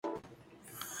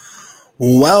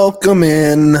Welcome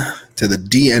in to the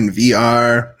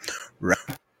DNVR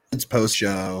Rapids Post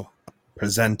Show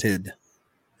presented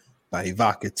by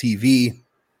Ivaka TV.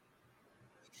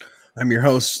 I'm your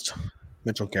host,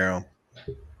 Mitchell Carroll,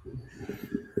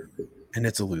 and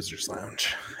it's a loser's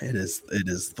lounge. It is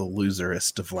the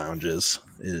loserest of lounges.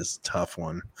 It is a tough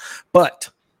one.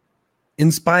 But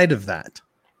in spite of that,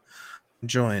 I'm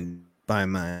joined by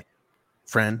my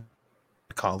friend,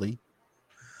 colleague,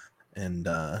 and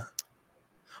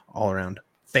all around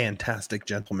fantastic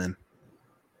gentleman,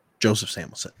 Joseph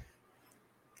Samuelson.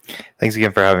 Thanks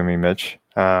again for having me, Mitch.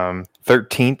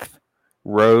 13th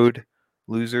Road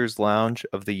Losers Lounge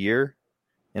of the year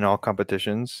in all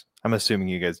competitions. I'm assuming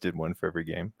you guys did one for every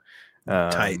game.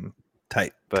 Tight.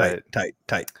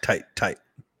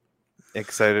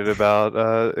 Excited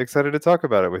to talk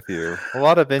about it with you. A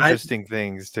lot of interesting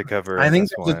things to cover. I think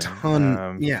there's a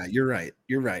ton. Yeah, you're right.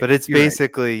 But it's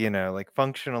basically, like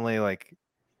functionally, like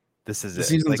this is the it.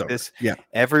 Season's like over. This. Yeah.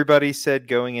 Everybody said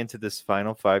going into this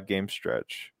final 5-game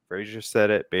stretch. Frazier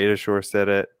said it. Beta Shore said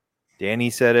it.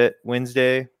 Danny said it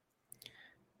Wednesday.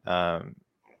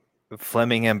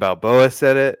 Fleming and Balboa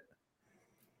said it.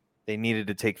 They needed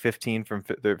to take 15 from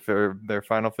their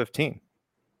final 15,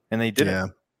 and they didn't. Yeah.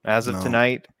 As of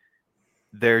tonight,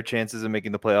 their chances of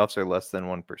making the playoffs are less than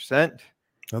 1%.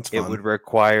 That's fun. It would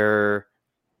require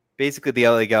basically the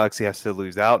LA Galaxy has to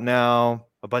lose out now.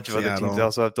 A bunch of other teams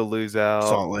also have to lose out.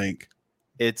 Salt Lake.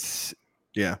 It's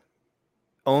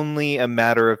only a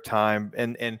matter of time.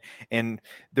 And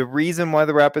the reason why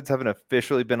the Rapids haven't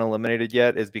officially been eliminated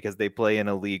yet is because they play in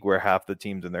a league where half the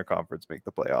teams in their conference make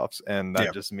the playoffs. And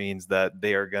that just means that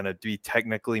they are going to be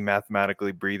technically,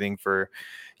 mathematically breathing for,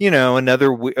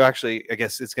 another week. Actually, I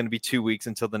guess it's going to be 2 weeks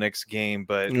until the next game.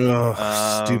 But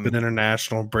stupid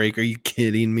international break. Are you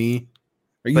kidding me?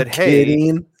 Are you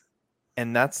kidding?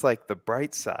 And that's like the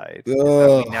bright side. Is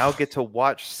that we now get to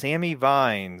watch Sammy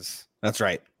Vines. That's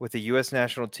right. With the U.S.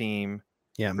 national team.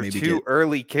 Yeah, for maybe 2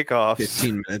 early kickoffs.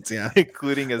 15 minutes, yeah.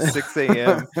 Including a 6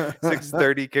 a.m.,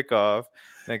 6:30 kickoff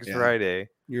next Friday.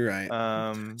 You're right.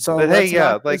 So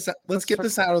let's get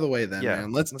this out of the way then,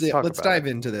 man. Let's dive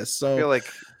into this. So I feel like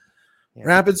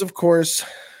Rapids, of course,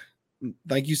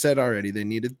 like you said already, they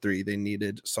needed 3. They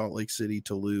needed Salt Lake City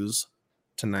to lose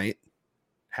tonight.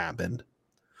 Happened.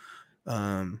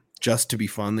 Just to be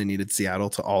fun, they needed Seattle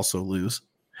to also lose.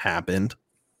 Happened.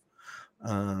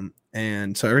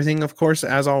 And so everything, of course,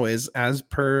 as always, as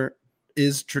per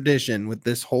is tradition with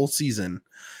this whole season,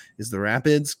 is the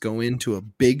Rapids go into a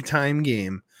big time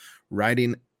game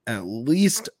riding at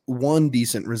least one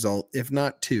decent result, if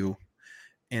not 2.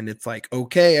 And it's like,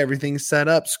 okay, everything's set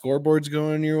up, scoreboard's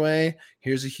going your way.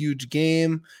 Here's a huge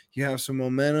game. You have some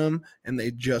momentum, and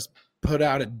they just put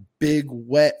out a big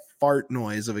wet fart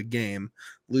noise of a game,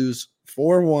 lose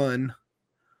 4-1.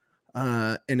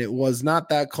 And it was not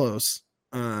that close.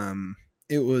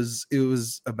 It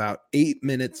was about 8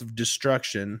 minutes of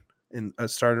destruction, and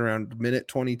started around minute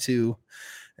 22,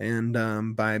 and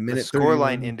by minute the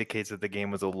scoreline indicates that the game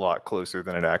was a lot closer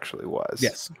than it actually was.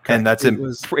 Yes, correct.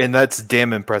 And that's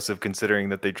damn impressive considering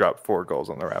that they dropped 4 goals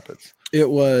on the Rapids. It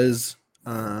was.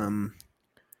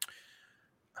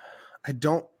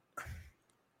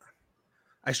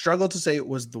 I struggle to say it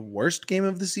was the worst game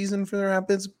of the season for the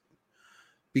Rapids,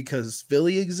 because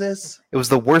Philly exists. It was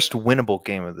the worst winnable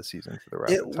game of the season for the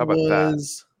Rapids. How about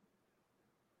that?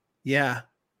 Yeah,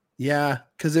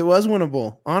 because it was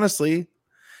winnable, honestly.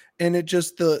 And it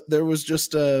just there was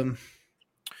just okay.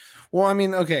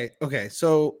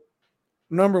 So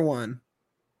number one,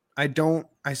 I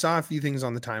saw a few things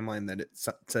on the timeline that it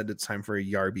said it's time for a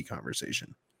Yarby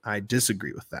conversation. I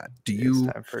disagree with that. It's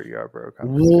time for a Yarbrough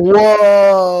conversation.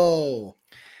 Whoa.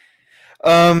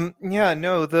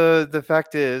 The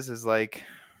fact is like,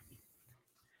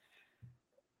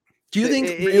 do you think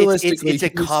realistically it's a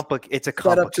complicated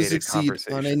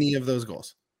conversation on any of those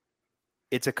goals?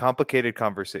 It's a complicated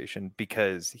conversation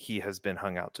because he has been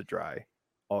hung out to dry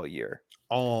all year,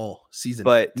 all season.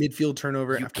 But midfield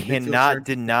turnover. You cannot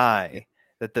deny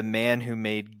that the man who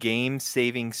made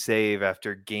game-saving save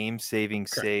after game-saving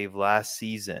save last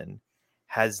season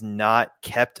has not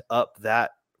kept up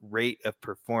that rate of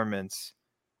performance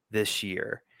this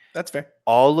year. That's fair.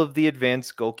 All of the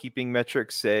advanced goalkeeping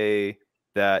metrics say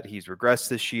that he's regressed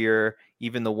this year.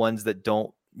 Even the ones that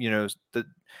don't,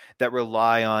 that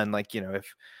rely on,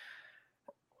 if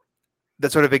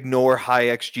that sort of ignore high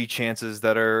XG chances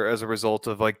that are as a result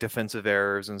of like defensive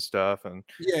errors and stuff. And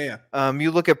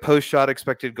you look at post shot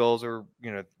expected goals, or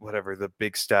whatever the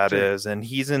big stat is, and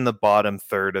he's in the bottom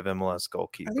third of MLS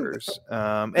goalkeepers.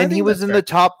 And he was in the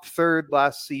top third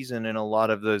last season in a lot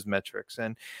of those metrics.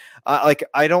 And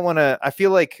I don't want to. I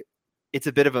feel like it's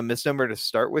a bit of a misnomer to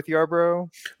start with Yarbrough.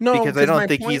 No, because I don't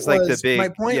think he's like the big. My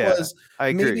point was, I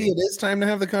agree. Maybe it is time to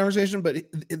have the conversation, but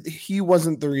he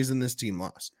wasn't the reason this team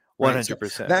lost.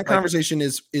 100%. So that conversation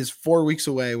is 4 weeks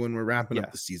away when we're wrapping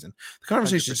up the season. The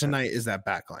conversation 100%. Tonight is that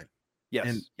back line.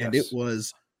 Yes. And it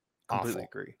was completely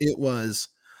awful. Agree. It was.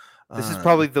 This is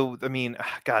probably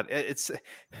God, it's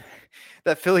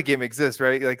that Philly game exists,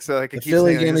 right? Like, so like the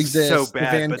Philly game exists, so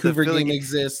bad, the Vancouver game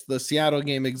exists, the Seattle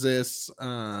game exists.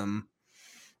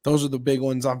 Those are the big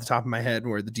ones off the top of my head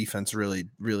where the defense really,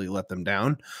 really let them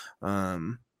down.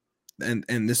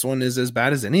 And this one is as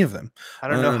bad as any of them. I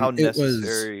don't know how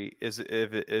necessary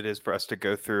it is for us to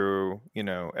go through,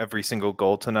 every single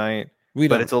goal tonight.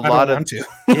 But it's a lot of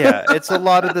it's a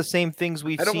lot of the same things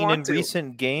we've seen in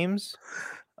recent games.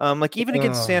 Like even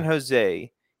against San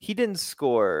Jose, he didn't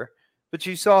score, but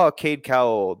you saw Cade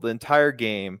Cowell the entire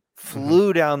game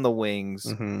flew down the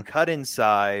wings, cut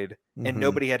inside, and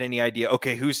nobody had any idea.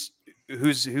 Okay, who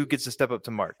gets to step up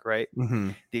to mark, right?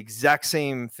 The exact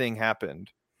same thing happened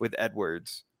with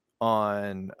Edwards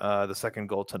on the second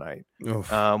goal tonight,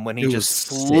 when he just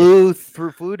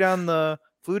flew down the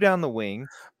wing.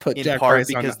 Put in Jack part Price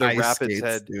because on the Rapids skates,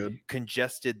 had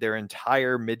congested their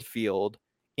entire midfield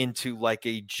into like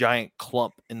a giant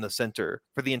clump in the center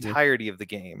for the entirety of the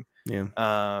game.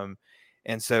 And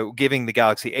so giving the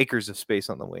Galaxy acres of space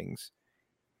on the wings.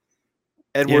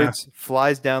 Edwards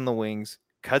flies down the wings,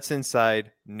 cuts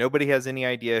inside. Nobody has any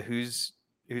idea who's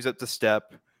up to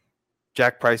step.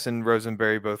 Jack Price and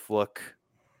Rosenberry both look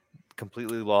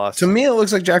completely lost. To me, it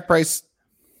looks like Jack Price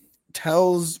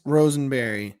tells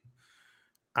Rosenberry,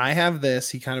 I have this.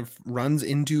 He kind of runs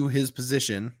into his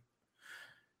position,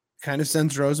 kind of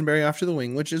sends Rosenberry off to the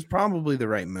wing, which is probably the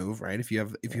right move, right? If you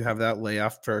have that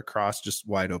layoff for a cross just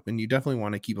wide open, you definitely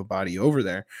want to keep a body over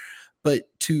there. But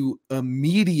to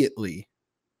immediately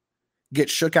get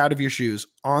shook out of your shoes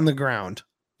on the ground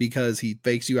because he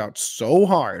fakes you out so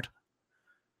hard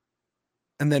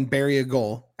and then bury a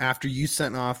goal after you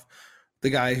sent off the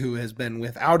guy who has been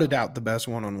without a doubt the best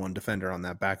one-on-one defender on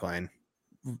that back line,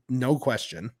 no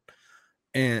question.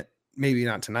 And maybe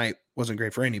not tonight, wasn't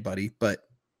great for anybody, but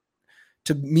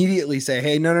to immediately say,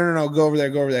 hey, no, go over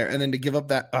there. And then to give up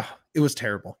that, it was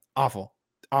terrible. Awful.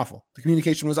 The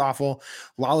communication was awful.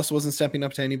 Lawless wasn't stepping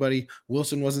up to anybody.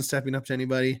 Wilson wasn't stepping up to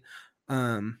anybody.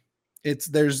 It's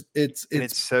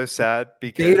so sad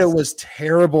because Beta was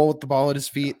terrible with the ball at his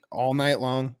feet all night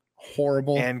long.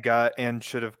 Horrible. And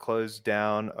should have closed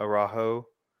down Araujo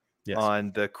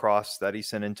on the cross that he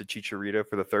sent into Chicharito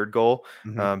for the third goal.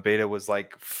 Beta was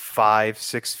like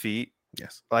 5-6 feet.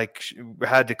 Yes. Like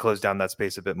had to close down that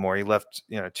space a bit more. He left,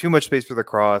 too much space for the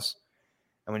cross.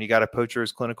 And when you got a poacher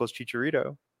as clinical as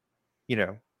Chicharito,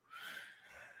 you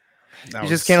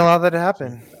just can't allow that to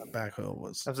happen. That backhoe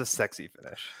was a sexy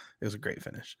finish. It was a great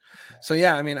finish. So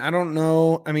yeah, I mean, I don't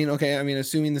know. I mean, okay. I mean,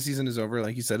 assuming the season is over,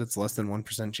 like you said, it's less than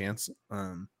 1% chance.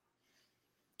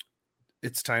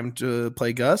 It's time to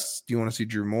play Gus. Do you want to see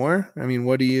Drew Moore? I mean,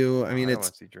 what do you? I mean, I want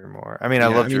to see Drew Moore. I mean, I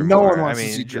love Drew Moore. No one wants to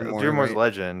see Drew Moore. Drew Moore's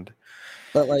legend.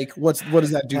 But like, what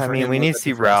does that do for him? I mean, we need to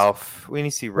see Ralph.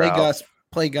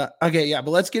 Play Gus. Okay, yeah,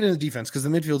 but let's get into defense because the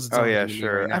midfield's. Oh yeah,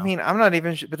 sure. Right, I mean, I'm not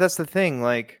even. But that's the thing.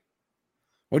 Like,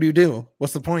 what do you do?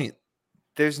 What's the point?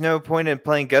 There's no point in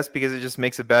playing Gus because it just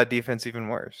makes a bad defense even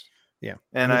worse. Yeah,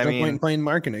 and there's no point in playing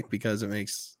Markinick because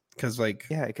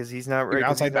because he's not right.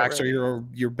 Outside backs are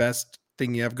your best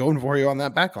thing you have going for you on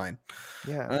that back line.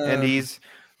 Yeah, and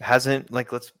hasn't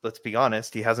let's be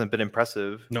honest, he hasn't been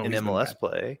impressive in MLS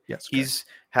play. Yes, he's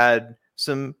had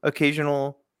some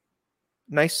occasional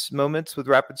nice moments with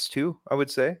Rapids too, I would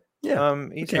say. Yeah,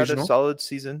 he's had a solid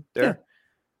season there,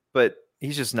 but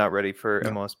he's just not ready for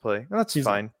MLS play. And that's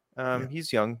fine.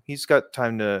 He's young. He's got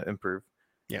time to improve.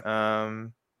 Yeah.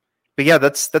 But yeah,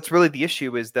 that's really the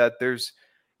issue is that there's,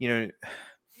 you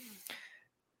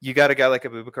got a guy like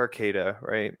Abubakar Keita,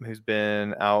 right, who's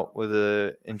been out with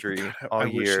an injury all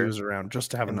year. Wish he was around just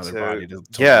to have another body.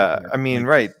 I mean,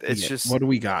 right. It's just what do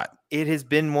we got? It has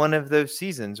been one of those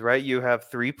seasons, right? You have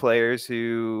 3 players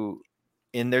who,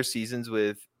 in their seasons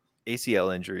with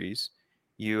ACL injuries,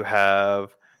 you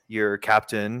have your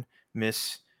captain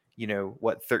miss,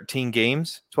 13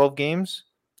 games, 12 games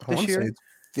this year?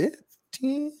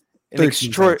 15? An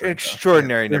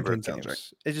extraordinary number of games. Right.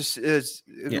 It just is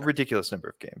a ridiculous number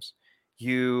of games.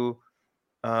 You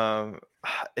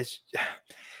It's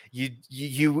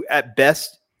you at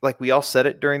best, like we all said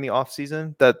it during the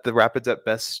offseason, that the Rapids at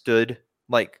best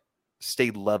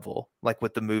stayed level, like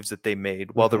with the moves that they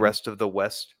made, while the rest of the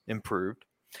West improved.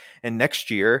 And next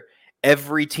year,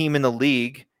 every team in the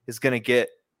league is going to get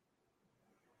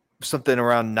something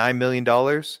around $9 million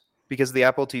because of the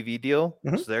Apple TV deal.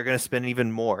 So they're going to spend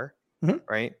even more,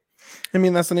 right? I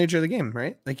mean, that's the nature of the game,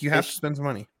 right? Like, you have to spend some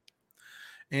money.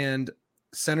 And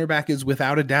center back is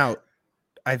without a doubt,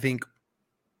 I think,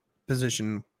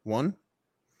 position 1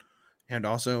 and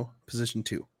also position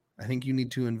 2. I think you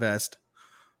need to invest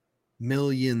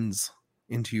millions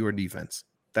into your defense.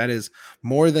 That is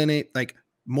more than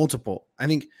multiple. I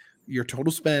think your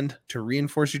total spend to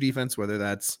reinforce your defense, whether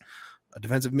that's a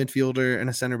defensive midfielder and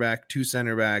a center back, 2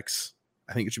 center backs,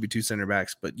 I think it should be 2 center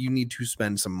backs, but you need to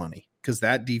spend some money because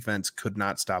that defense could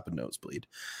not stop a nosebleed.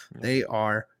 They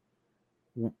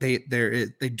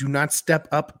do not step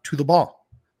up to the ball.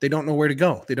 They don't know where to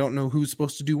go. They don't know who's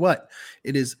supposed to do what.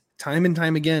 It is time and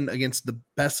time again against the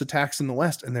best attacks in the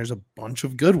West, and there's a bunch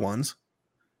of good ones,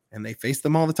 and they face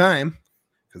them all the time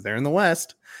because they're in the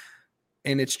West.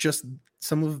 And it's just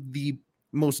some of the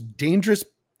most dangerous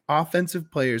offensive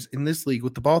players in this league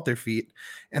with the ball at their feet,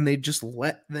 and they just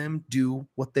let them do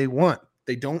what they want.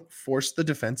 They don't force the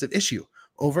defensive issue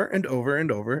over and over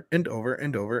and over and over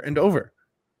and over and over.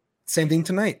 Same thing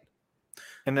tonight.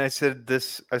 And I said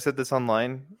this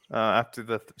online after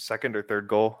the second or third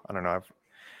goal. I don't know.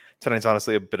 Tonight's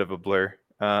honestly a bit of a blur.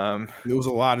 There was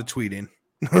a lot of tweeting.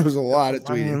 There was a lot of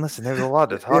tweeting. I mean, listen, there's a lot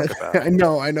to talk about. I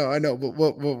know. But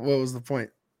what was the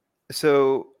point?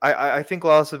 So I think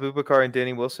Wallace Abubakar and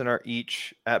Danny Wilson are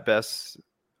each at best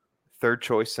third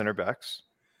choice center backs.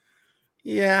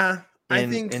 Yeah, I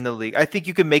think in the league, I think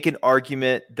you can make an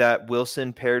argument that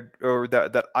Wilson paired or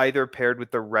that either paired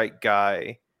with the right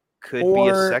guy could be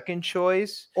a second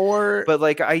choice. But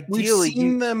like ideally, we've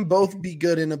seen them both be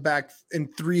good in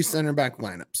 3 center back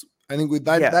lineups. I think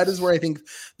that is where I think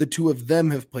the 2 of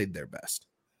them have played their best.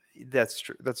 That's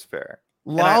true. That's fair.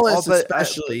 Lawless,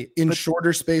 especially in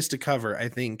shorter space to cover, I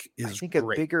think great.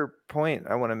 A bigger point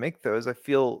I want to make, though, is I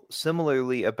feel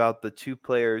similarly about the 2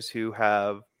 players who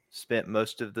have spent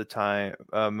most of the time,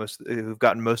 who've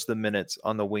gotten most of the minutes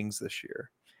on the wings this year.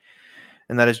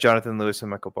 And that is Jonathan Lewis and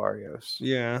Michael Barrios.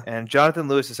 Yeah. And Jonathan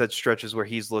Lewis has had stretches where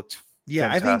he's looked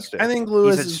fantastic. I think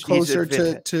Lewis is closer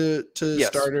to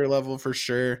starter level for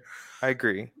sure. I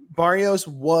agree. Barrios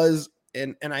was,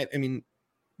 and I mean,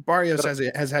 Barrios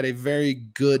has had a very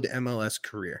good MLS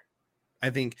career. I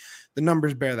think the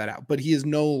numbers bear that out, but he is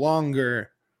no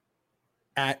longer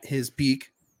at his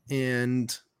peak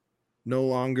and no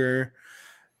longer.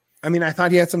 I mean, I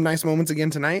thought he had some nice moments again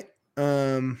tonight.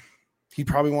 He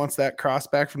probably wants that cross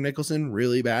back from Nicholson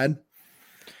really bad.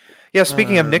 Yeah,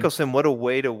 speaking of Nicholson, what a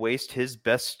way to waste his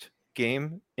best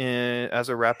game as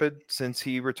a Rapid since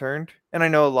he returned. And I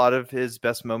know a lot of his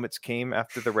best moments came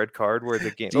after the red card where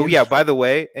the game. Oh yeah, by the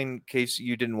way, in case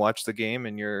you didn't watch the game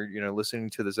and you're listening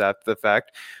to this after the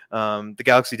fact, the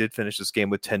Galaxy did finish this game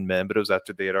with 10 men, but it was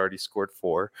after they had already scored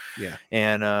 4. Yeah.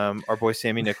 And our boy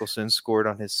Sammy Nicholson scored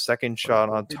on his second shot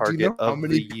on target of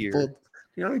the year. Do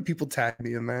you know how many people tagged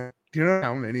me in that? Do you know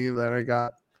how many that I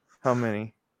got? How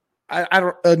many? I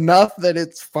don't enough that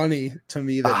it's funny to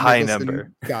me that a high Nicholson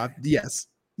number. Got yes.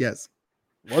 It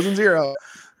wasn't 0.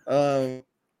 It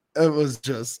was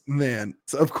just, man.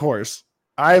 So of course,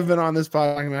 I've been on this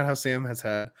pod talking about how Sam has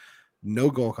had no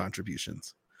goal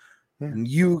contributions, and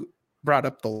you brought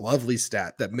up the lovely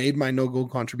stat that made my no goal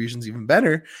contributions even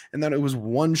better, and that it was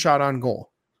 1 shot on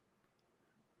goal.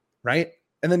 Right,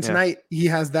 and then tonight he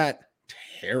has that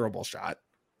terrible shot,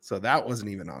 so that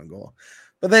wasn't even on goal.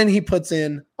 But then he puts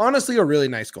in, honestly, a really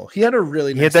nice goal. He had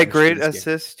that great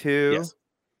assist too. Yes.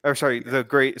 Or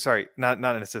not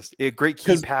an assist. A great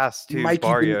key pass to Mikey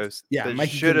Barrios.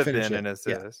 Mikey should have been an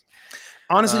assist. Yeah.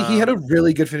 Honestly, he had a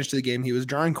really good finish to the game. He was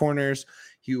drawing corners.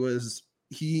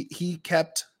 He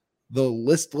kept the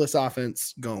listless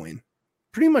offense going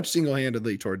pretty much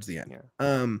single-handedly towards the end.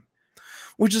 Yeah.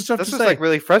 Which is tough to say. Like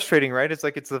really frustrating, right? It's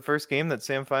like it's the first game that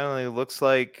Sam finally looks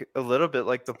like a little bit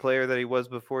like the player that he was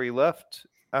before he left.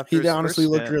 He honestly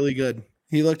looked really good.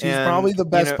 He's probably the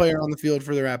best player on the field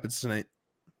for the Rapids tonight.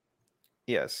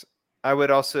 Yes. I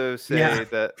would also say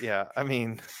that, I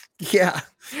mean. Yeah.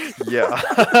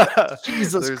 Yeah.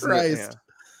 Jesus Christ.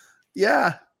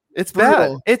 Yeah. It's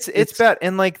brutal. Bad. It's bad.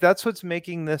 And like, that's what's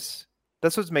making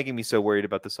me so worried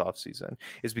about this offseason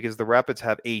is because the Rapids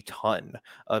have a ton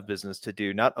of business to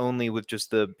do, not only with just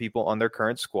the people on their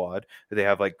current squad. They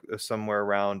have like somewhere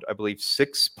around, I believe,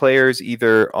 6 players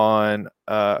either on,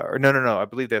 I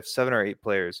believe they have 7 or 8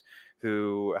 players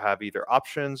who have either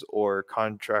options or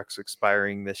contracts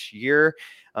expiring this year.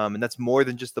 And that's more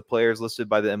than just the players listed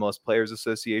by the MLS Players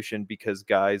Association, because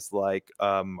guys like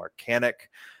Marcanic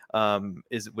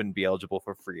wouldn't be eligible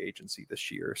for free agency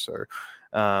this year. So,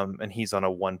 and he's on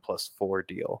a 1+4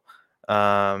 deal.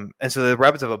 And so the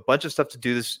Rapids have a bunch of stuff to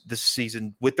do this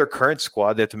season with their current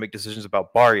squad. They have to make decisions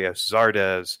about Barrios,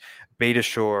 Zardes,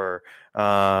 Betashore,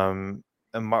 and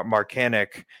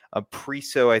Marcanic.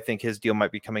 Priso, I think his deal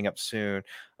might be coming up soon.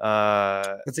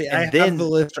 Let's see. I have the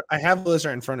list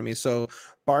right in front of me. So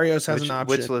Barrios has an option.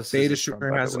 Which list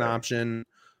Betashore has an option.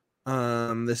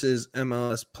 This is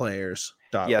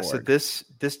MLSplayers.org. Yeah, so this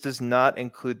does not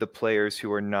include the players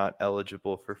who are not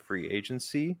eligible for free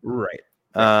agency. Right.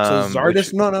 So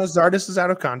Zardes, Zardes is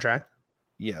out of contract.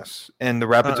 Yes, and the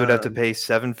Rapids would have to pay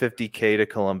 $750K to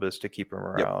Columbus to keep him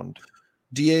around. Yep.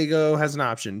 Diego has an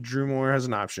option. Drew Moore has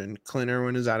an option. Clint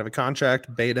Irwin is out of a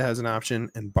contract. Beta has an option,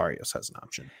 and Barrios has an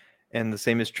option. And the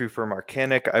same is true for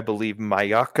Marcanic. I believe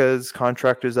Mayaka's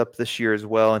contract is up this year as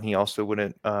well, and he also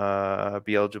wouldn't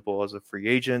be eligible as a free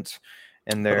agent.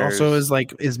 And there's also is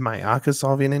Mayaka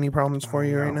solving any problems for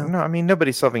you right now? No, I mean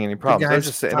nobody's solving any problems. I'm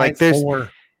just saying, like, there's.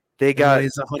 They got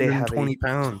 120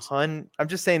 pounds. I'm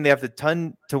just saying they have the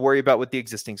ton to worry about with the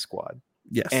existing squad.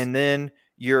 Yes. And then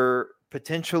you're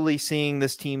potentially seeing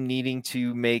this team needing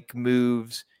to make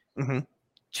moves,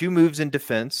 2 moves in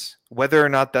defense, whether or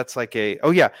not that's like we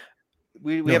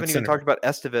haven't even talked about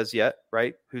Estevez yet,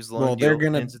 right? Who's the well, they're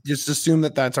going to just assume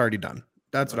that that's already done.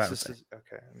 That's what I would say.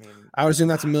 Okay. I would assume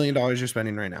that's $1 million you're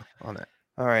spending right now on that.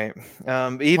 All right.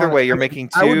 Either way, you're making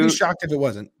 2. I would be shocked if it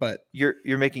wasn't, but you're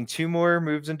making 2 more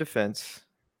moves in defense.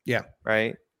 Yeah.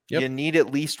 Right. Yep. You need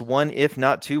at least 1, if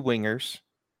not 2 wingers,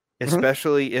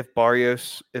 especially if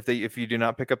Barrios, if you do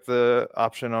not pick up the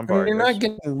option on Barrios. You're not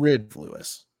getting rid of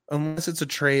Lewis unless it's a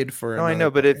trade for. No, I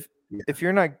know, but if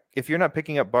you're not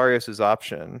picking up Barrios's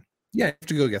option, you have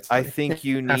to go get somebody. I think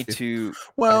you need to.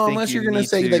 Well, unless you're going to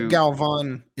say that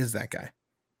Galvan is that guy.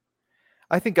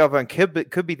 I think Galvan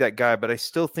could be that guy, but I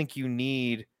still think you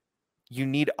need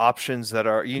options that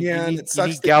are you need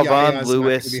Galvan,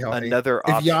 Lewis, another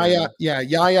option.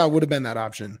 Yaya would have been that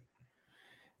option.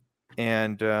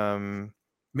 And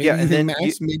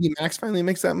maybe Max finally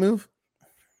makes that move.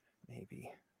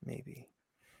 Maybe.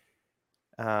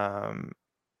 And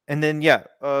then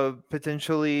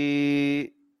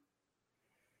potentially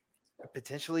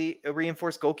a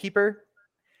reinforced goalkeeper.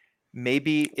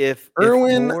 Maybe if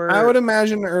Irwin, I would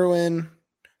imagine Irwin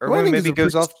maybe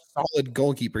goes off solid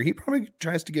goalkeeper. He probably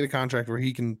tries to get a contract where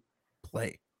he can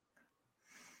play.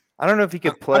 I don't know if he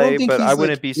could play, but I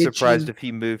wouldn't be surprised if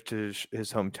he moved to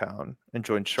his hometown and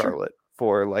joined Charlotte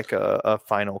for like a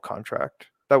final contract.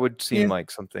 That would seem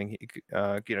like something he could,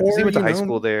 because he went to high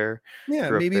school there.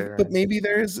 Yeah, maybe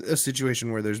there is a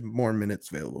situation where there's more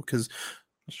minutes available, because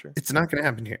it's not going to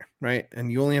happen here, right? And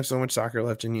you only have so much soccer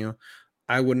left in you.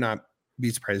 I would not be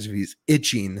surprised if he's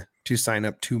itching to sign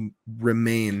up to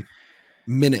remain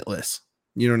minuteless.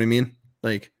 You know what I mean?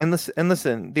 Like, and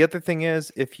listen. The other thing is,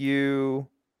 if you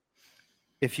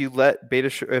let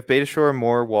Betashore,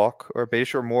 Moore walk, or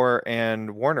Betashore, Moore,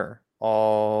 and Warner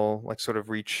all like sort of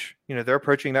reach, they're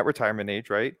approaching that retirement age,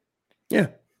 right? Yeah.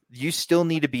 You still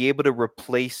need to be able to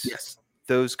replace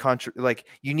those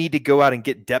you need to go out and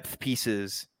get depth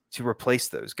pieces to replace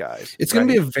those guys. It's going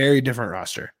to be a very different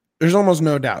roster. There's almost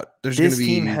no doubt. This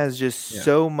team has just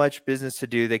so much business to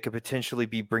do. They could potentially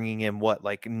be bringing in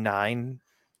 9,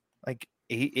 8.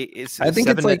 I think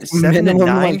it's like 7 to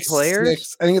 9 players.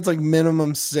 6. I think it's like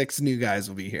minimum 6 new guys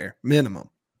will be here.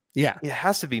 Minimum. Yeah. It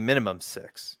has to be minimum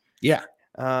 6. Yeah.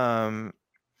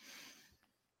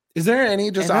 Is there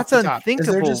any just off that's the top?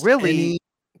 Unthinkable, really?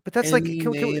 But that's like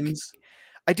names?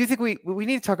 I do think we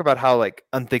need to talk about how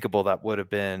unthinkable that would have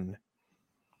been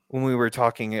when we were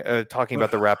talking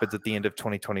about the Rapids at the end of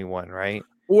 2021, right?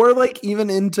 Or even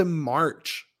into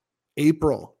March,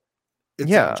 April. It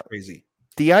sounds crazy.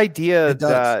 The idea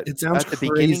that it sounds at the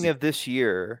beginning of this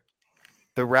year,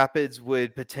 the Rapids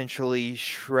would potentially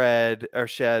shed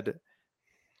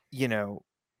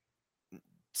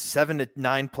 7 to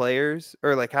 9 players,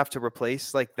 or have to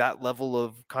replace that level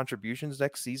of contributions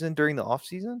next season during the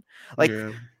offseason.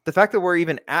 The fact that we're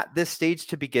even at this stage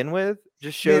to begin with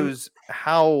just shows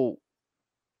how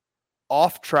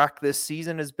off track this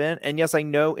season has been. And yes, I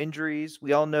know injuries.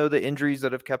 We all know the injuries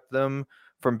that have kept them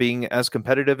from being as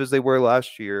competitive as they were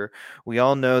last year. We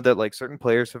all know that certain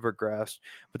players have regressed,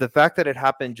 but the fact that it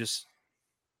happened,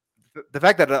 the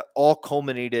fact that it all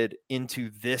culminated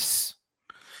into this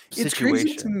situation. It's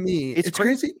crazy to me. It's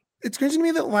crazy. It's crazy to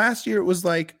me that last year it was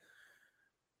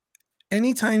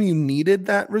anytime you needed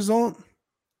that result,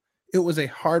 It was a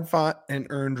hard fought and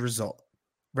earned result,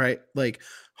 right? Like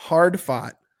hard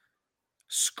fought,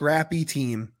 scrappy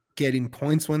team getting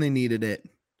points when they needed it,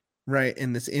 right?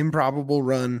 In this improbable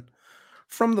run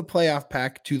from the playoff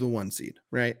pack to the 1 seed,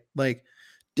 right? Like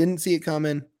didn't see it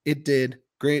coming. It did.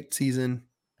 Great season,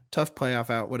 tough playoff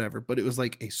out, whatever. But it was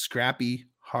like a scrappy,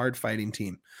 hard fighting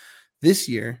team. This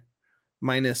year,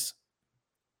 minus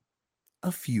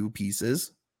a few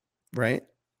pieces, right?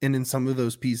 And in some of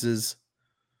those pieces,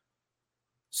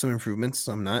 some improvements,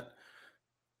 some not.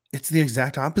 It's the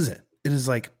exact opposite. It is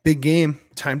like big game,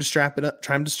 time to strap it up,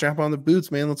 time to strap on the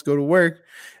boots, man. Let's go to work.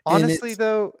 Honestly,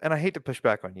 though, and I hate to push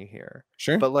back on you here,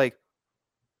 sure, but like,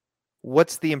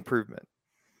 what's the improvement?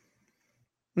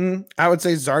 I would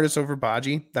say Zardes over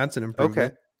Baji. That's an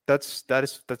improvement. Okay, that's fair.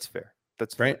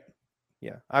 That's fair. Right.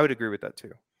 Yeah, I would agree with that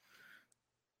too.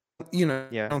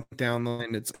 Yeah, down the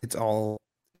line, it's all,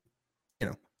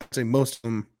 I'd say most of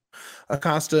them.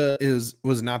 Acosta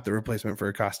was not the replacement for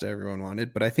Acosta everyone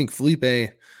wanted, but I think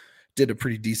Felipe did a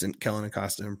pretty decent Kellen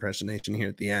Acosta impersonation here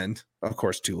at the end. Of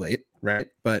course, too late, right?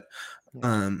 But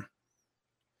yeah,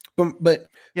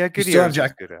 you still have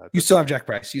Jack. You still have Jack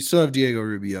Price. You still have Diego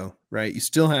Rubio, right? You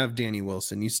still have Danny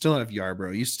Wilson. You still have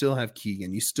Yarbrough. You still have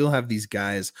Keegan. You still have these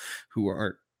guys who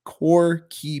are core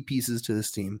key pieces to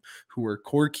this team, who were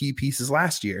core key pieces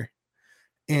last year.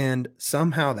 And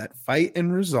somehow that fight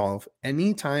and resolve,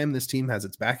 anytime this team has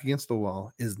its back against the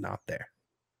wall, is not there.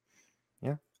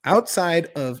 Yeah.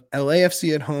 Outside of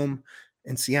LAFC at home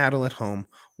and Seattle at home,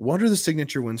 what are the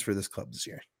signature wins for this club this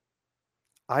year?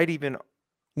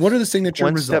 What are the signature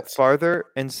one results? Step farther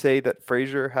and say that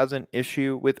Frazier has an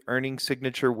issue with earning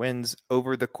signature wins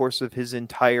over the course of his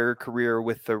entire career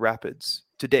with the Rapids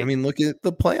today. I mean, look at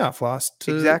the playoff loss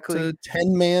to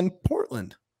 10-man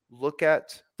Portland. Look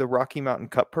at the Rocky Mountain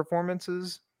Cup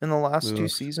performances in the last 2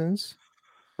 seasons,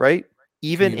 right?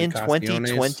 Even in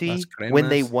 2020 when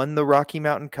they won the Rocky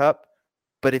Mountain Cup.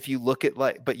 But if you look at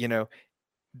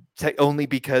only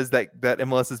because that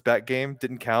MLS's back game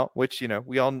didn't count, which,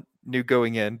 we all knew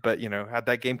going in, but, had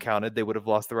that game counted, they would have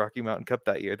lost the Rocky Mountain Cup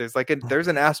that year. There's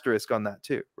an asterisk on that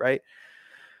too, right?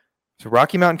 So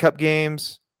Rocky Mountain Cup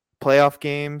games, playoff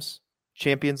games,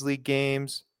 Champions League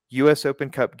games, US Open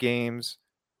Cup games,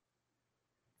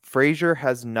 Frazier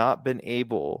has not been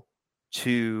able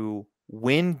to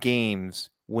win games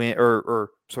or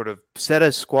sort of set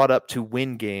a squad up to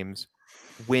win games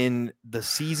when the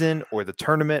season or the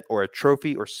tournament or a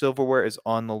trophy or silverware is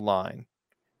on the line.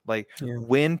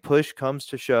 When push comes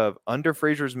to shove under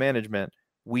Frazier's management,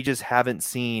 we just haven't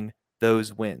seen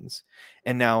those wins.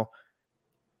 And now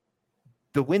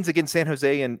the wins against San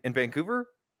Jose and Vancouver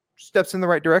steps in the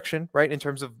right direction, right? In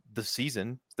terms of the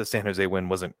season, the San Jose win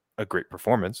wasn't a great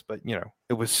performance, but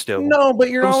it was still but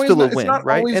you're always still a win,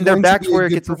 right? And they're back where it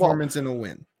gets a performance in a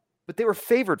win. But they were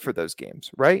favored for those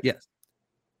games, right? Yes.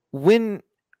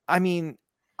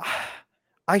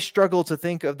 I struggle to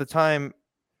think of the time.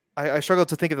 I struggle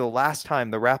to think of the last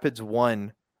time the Rapids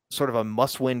won sort of a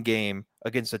must-win game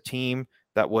against a team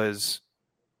that was,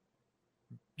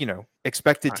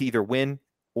 expected to either win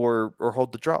or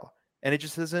hold the draw, and it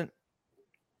just hasn't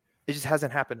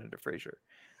happened under Frazier.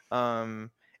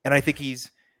 And I think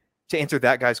to answer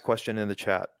that guy's question in the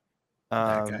chat.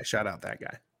 Shout out that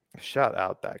guy. Shout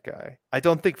out that guy. I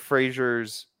don't think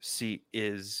Frazier's seat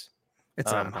is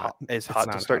not hot. Is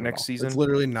hot to start next season. It's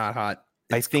literally not hot.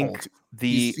 I think cold.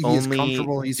 He's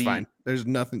comfortable. He's fine. There's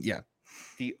nothing. Yeah.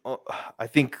 I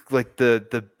think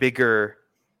the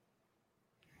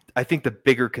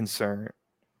bigger concern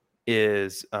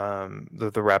is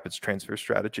the Rapids transfer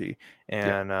strategy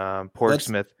and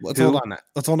Porksmith. Let's hold on that.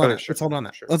 Let's hold on that. Sure. Let's hold on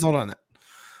that. Sure. Let's hold on that.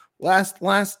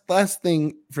 Last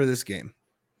thing for this game.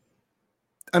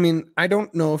 I mean, I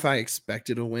don't know if I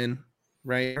expected a win,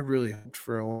 right? I really hoped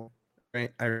for a win,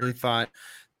 right? I really thought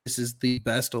this is the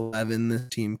best 11 this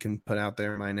team can put out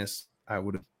there. Minus, I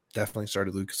would have definitely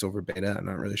started Lucas over Beta. I'm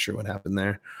not really sure what happened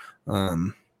there.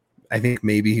 I think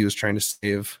maybe he was trying to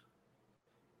save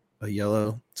a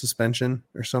yellow suspension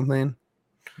or something.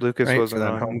 Lucas wasn't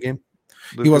on that home game.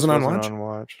 Lucas he wasn't on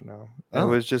watch. No, it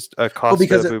was just a Costa,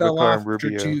 because it fell off and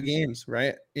Rubio. After 2 games,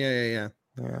 right? Yeah.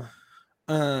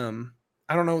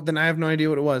 I don't know. Then I have no idea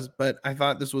what it was, but I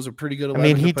thought this was a pretty good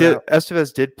 11.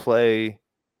 Estevez did play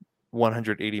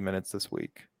 180 minutes this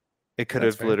week. It could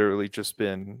have literally just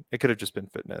been. It could have just been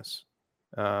fitness.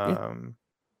 So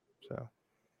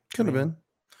could have been.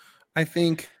 I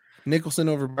think Nicholson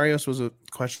over Barrios was a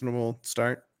questionable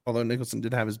start. Although Nicholson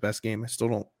did have his best game, I still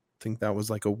don't think that was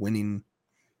like a winning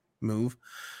move.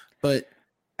 But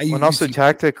And also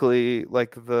tactically,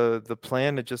 like the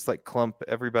plan to just like clump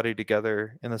everybody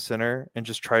together in the center and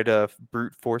just try to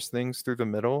brute force things through the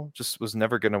middle just was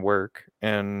never going to work.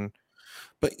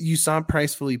 But you saw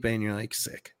Price Felipe and you're like,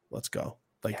 sick. Let's go.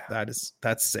 Like that's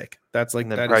sick. That's like,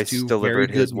 and then that Price is two delivered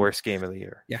very his good, worst game of the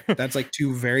year. Yeah, that's like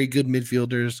two very good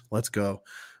midfielders. Let's go.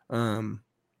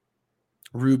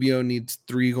 Rubio needs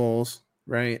 3 goals,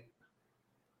 right?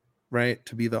 Right,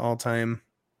 to be the all-time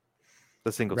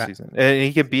single season, and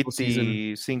he can beat the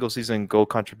season. single season goal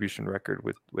contribution record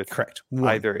with correct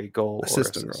either a goal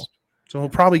assist or assist. So he'll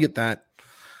probably get that.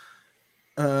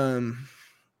 And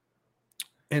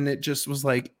it just was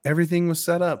like everything was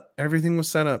set up.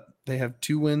 They have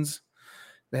 2 wins.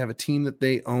 They have a team that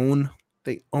they own.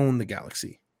 They own the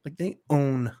Galaxy. Like they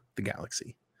own the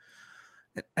Galaxy.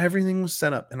 And everything was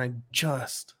set up. And I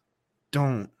just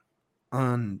don't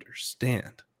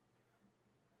understand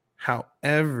how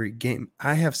every game,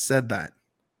 I have said that.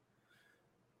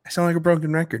 I sound like a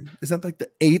broken record. Is that like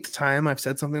the 8th time I've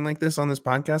said something like this on this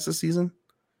podcast this season?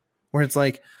 Where it's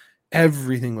like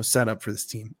everything was set up for this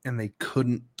team and they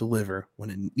couldn't deliver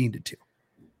when it needed to.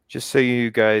 Just so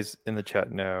you guys in the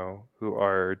chat know who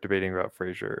are debating about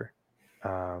Frazier,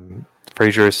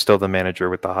 Frazier is still the manager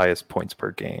with the highest points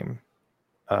per game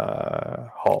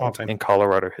haul in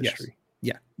Colorado history.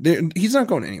 Yes. Yeah, he's not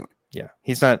going anywhere. Yeah,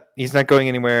 he's not going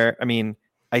anywhere. I mean,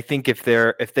 I think if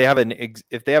they have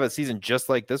a season just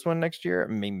like this one next year, I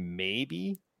mean,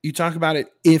 maybe you talk about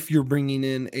it if you're bringing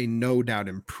in a no doubt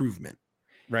improvement,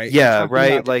 right? Yeah,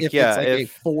 right. Like, if it's like a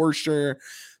for sure,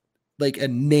 like a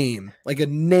name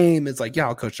is like, yeah,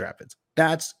 I'll coach the Rapids.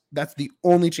 That's the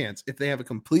only chance. If they have a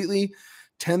completely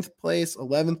 10th place,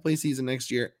 11th place season next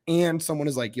year, and someone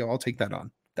is like, yo, I'll take that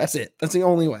on. That's it. That's the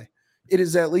only way. It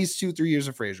is at least 2-3 years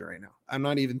of Frazier right now. I'm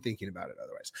not even thinking about it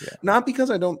otherwise. Yeah. Not because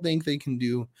I don't think they can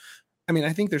do. I mean,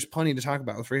 I think there's plenty to talk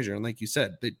about with Frazier. And like you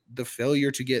said, the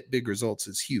failure to get big results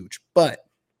is huge, but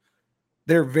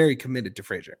they're very committed to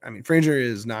Frazier. I mean, Frazier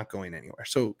is not going anywhere.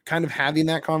 So kind of having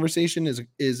that conversation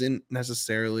isn't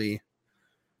necessarily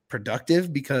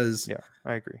productive because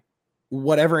I agree.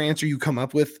 Whatever answer you come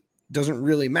up with doesn't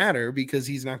really matter because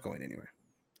he's not going anywhere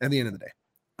at the end of the day.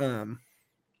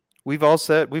 We've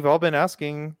all been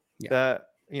asking that,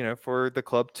 for the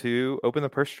club to open the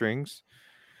purse strings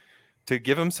to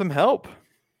give him some help.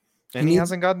 And he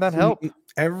hasn't gotten that help.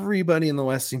 Everybody in the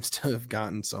West seems to have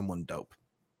gotten someone dope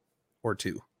or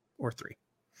 2 or 3.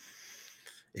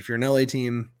 If you're an LA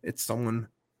team, it's someone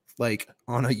like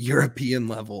on a European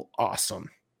level. Awesome.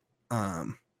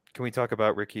 Can we talk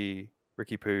about Ricky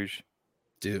Puig?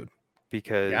 Dude.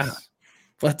 Because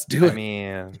let's do it. I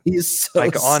mean, he's so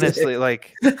like, sick. honestly,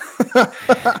 like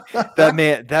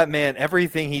that man,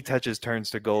 everything he touches turns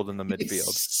to gold in the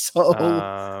midfield.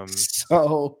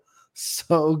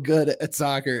 So good at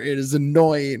soccer. It is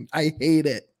annoying. I hate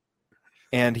it.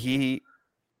 And he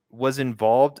was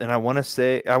involved, and I want to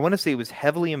say he was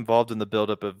heavily involved in the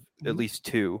buildup of at least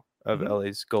 2 of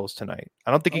LA's goals tonight.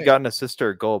 I don't think he got an assist or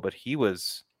a goal, but he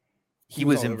was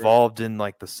involved in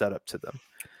like the setup to them.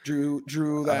 Drew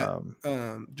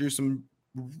some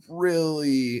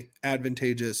really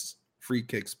advantageous free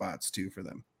kick spots too for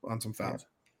them on some fouls.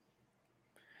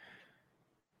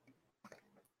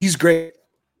 He's great.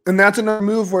 And that's another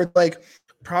move where like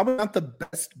probably not the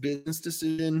best business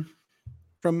decision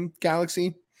from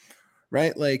Galaxy,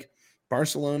 right? Like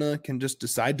Barcelona can just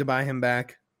decide to buy him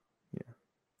back. Yeah.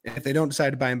 If they don't decide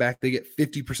to buy him back, they get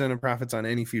 50% of profits on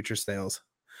any future sales.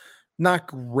 Not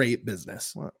great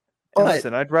business. Well,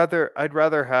 listen, I'd rather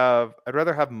have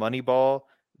Moneyball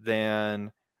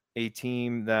than a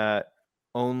team that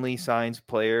only signs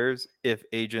players if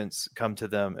agents come to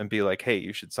them and be like, "Hey,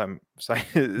 you should sign me,"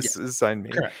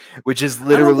 Correct. Which is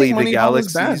literally the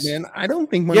Galaxy's. Man, I don't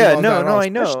think Moneyball no, I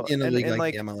know. In a league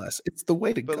like the MLS, it's the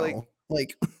way to go.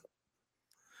 Like,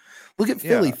 look at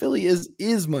Philly. Yeah. Philly is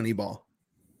Moneyball.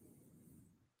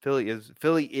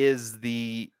 Philly is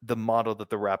the model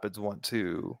that the Rapids want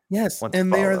to. Yes,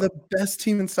 and they are the best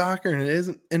team in soccer, and it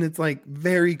isn't, and it's like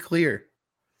very clear.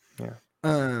 Yeah.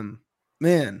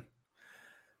 Man,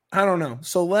 I don't know.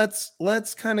 So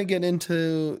let's kind of get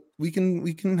into. We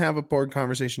can have a board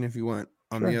conversation if you want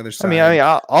on the other side. I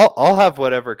mean, I'll have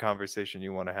whatever conversation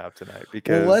you want to have tonight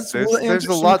because there's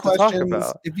a lot to talk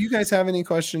about. If you guys have any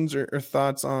questions or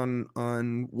thoughts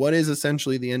on what is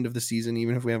essentially the end of the season,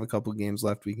 even if we have a couple games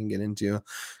left, we can get into.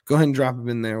 Go ahead and drop them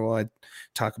in there while I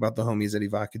talk about the homies at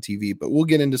Evoca TV. But we'll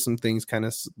get into some things kind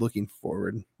of looking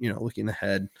forward, looking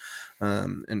ahead,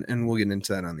 and we'll get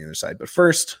into that on the other side. But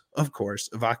first, of course,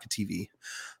 Evoca TV.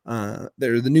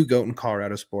 They're the new GOAT in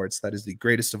Colorado sports. That is the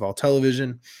greatest of all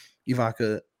television.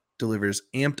 Evoca delivers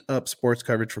amped up sports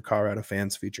coverage for Colorado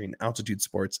fans featuring Altitude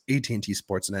Sports, AT&T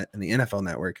Sportsnet, and the NFL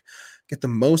Network. Get the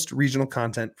most regional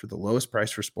content for the lowest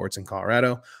price for sports in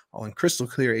Colorado, all in crystal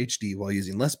clear HD while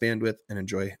using less bandwidth, and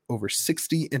enjoy over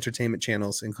 60 entertainment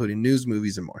channels, including news,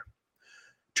 movies, and more.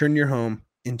 Turn your home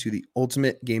into the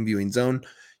ultimate game viewing zone.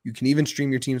 You can even stream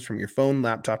your teams from your phone,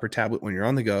 laptop, or tablet when you're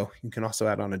on the go. You can also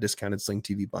add on a discounted Sling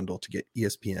TV bundle to get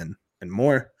ESPN and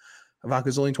more. Avaca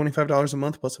is only $25 a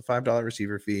month plus a $5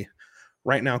 receiver fee.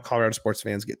 Right now, Colorado sports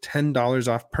fans get $10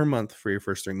 off per month for your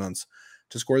first 3 months.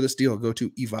 To score this deal, go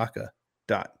to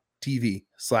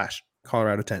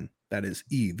evoca.tv/Colorado10. That is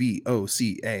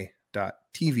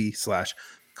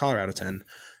EVOCA.tv/Colorado10.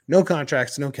 No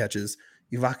contracts, no catches.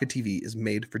 Evoca TV is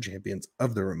made for champions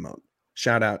of the remote.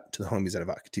 Shout out to the homies at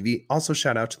Evoca TV. Also,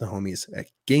 shout out to the homies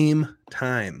at Game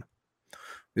Time.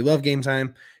 We love Game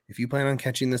Time. If you plan on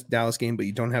catching this Dallas game, but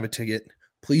you don't have a ticket,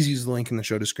 please use the link in the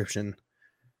show description.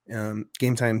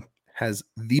 Game Time has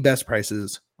the best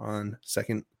prices on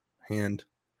second-hand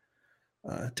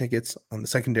tickets on the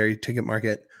secondary ticket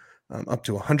market, up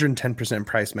to 110%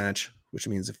 price match, which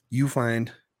means if you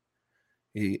find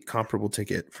a comparable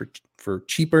ticket for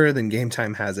cheaper than Game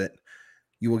Time has it,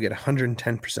 you will get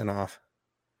 110% off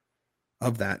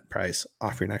of that price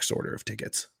off your next order of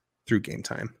tickets through Game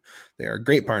Time. They are a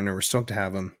great partner. We're stoked to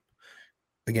have them.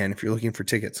 Again, if you're looking for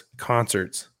tickets,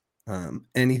 concerts,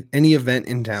 any event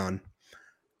in town,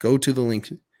 go to the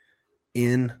link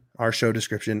in our show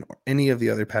description or any of the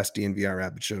other past DNVR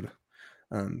Rapid show.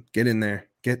 Get in there,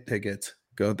 get tickets,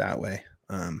 go that way.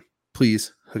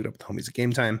 Please hook it up with the homies at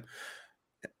Game Time.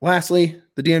 Lastly,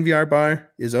 the DNVR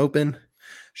bar is open.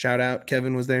 Shout out,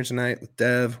 Kevin was there tonight with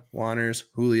Dev, Wanners,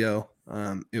 Julio.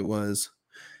 It was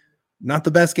not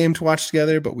the best game to watch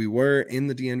together, but we were in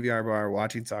the DNVR bar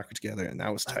watching soccer together, and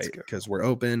that was tight because we're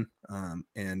open.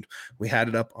 And we had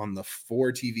it up on the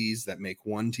 4 TVs that make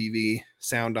one TV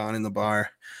sound on in the bar.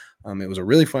 It was a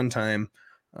really fun time,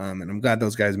 and I'm glad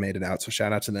those guys made it out. So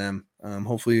shout out to them.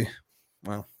 Hopefully,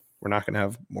 well, we're not going to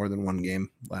have more than one game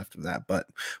left of that, but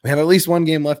we have at least one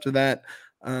game left of that.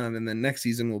 And then next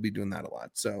season, we'll be doing that a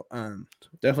lot. So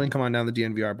definitely come on down the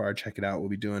DNVR bar, check it out. We'll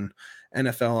be doing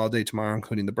NFL all day tomorrow,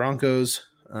 including the Broncos.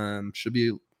 Should be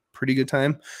a pretty good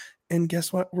time. And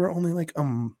guess what? We're only like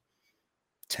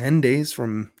 10 days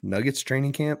from Nuggets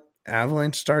training camp.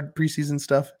 Avalanche started preseason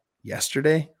stuff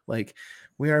yesterday. Like,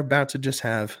 we are about to just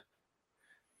have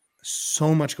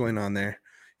so much going on there,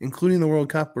 including the World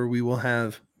Cup, where we will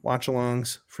have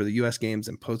watch-alongs for the U.S. games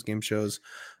and post-game shows.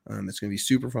 It's going to be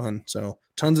super fun. So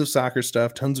tons of soccer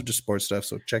stuff, tons of just sports stuff.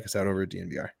 So check us out over at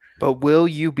DNVR. But will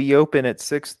you be open at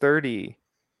 6:30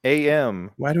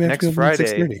 a.m. Why do we have next to be open at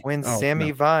Friday 6:30? when Oh, Sammy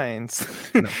no. Vines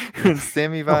No. when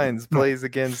Sammy Vines plays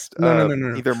against No.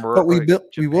 either But we will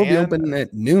be Japan? open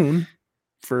at noon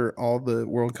for all the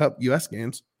World Cup U.S.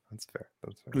 games. That's fair.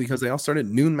 Because they all start at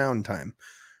noon Mountain Time.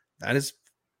 That is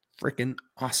freaking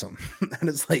awesome. That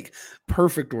is like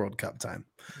perfect World Cup time.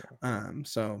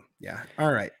 So yeah.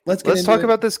 All right. Let's talk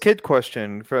about this kid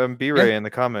question from B-Ray Yeah. in the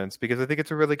comments, because I think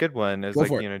it's a really good one. It's Go like,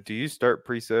 for it. do you start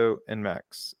Priso and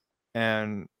Max?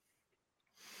 And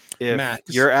if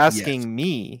Max, you're asking yes.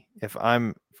 me if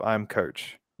I'm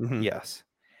coach, Mhm. yes.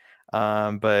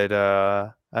 But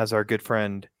as our good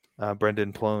friend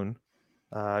Brendan Plone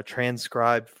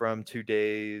transcribed from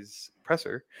today's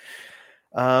presser,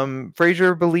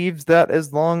 Frazier believes that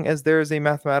as long as there is a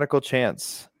mathematical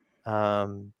chance, they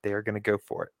are going to go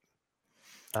for it.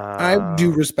 I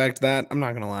do respect that. I'm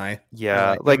not gonna lie.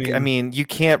 Yeah, I mean, you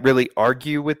can't really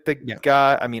argue with the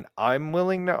guy. I mean, I'm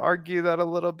willing to argue that a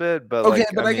little bit, but okay.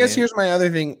 But I guess here's my other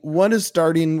thing. What is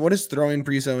throwing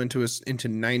Priso into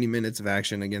 90 minutes of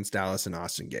action against Dallas and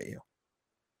Austin get you?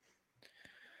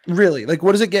 Really? Like,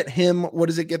 what does it get him? What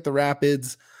does it get the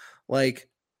Rapids? Like,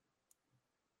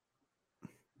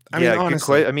 I mean,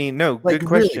 honestly, good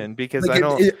question, really, because like I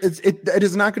don't. It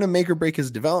is not going to make or break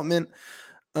his development.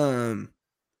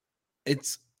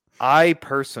 I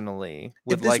personally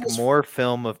would like more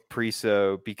film of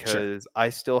Priso, because I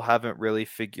still haven't really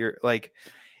figured, like,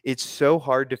 it's so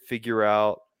hard to figure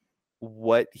out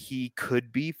what he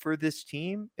could be for this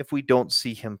team if we don't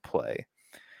see him play.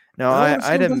 Now,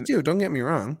 don't get me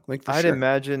wrong. Like, I'd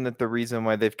imagine that the reason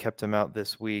why they've kept him out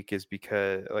this week is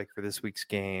because, like, for this week's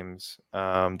games,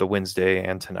 the Wednesday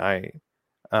and tonight,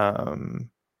 I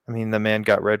mean, the man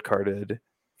got red carded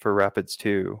for Rapids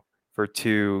 2 for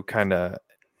 2 kind of,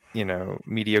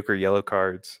 mediocre yellow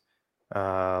cards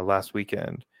last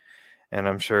weekend, and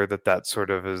I'm sure that sort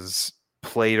of has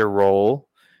played a role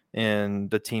in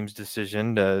the team's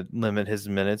decision to limit his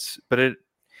minutes. But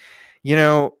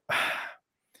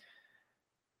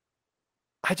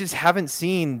I just haven't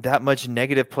seen that much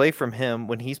negative play from him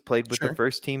when he's played with the Sure.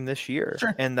 first team this year.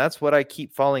 Sure. And that's what I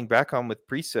keep falling back on with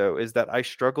Priso, is that I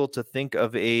struggle to think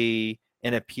of an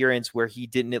appearance where he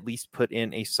didn't at least put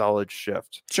in a solid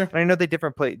shift. Sure. And I know they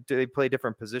play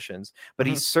different positions, but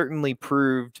he's certainly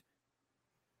proved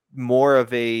more of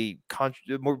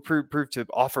proved to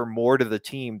offer more to the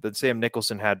team than Sam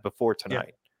Nicholson had before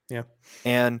tonight. Yeah.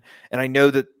 And I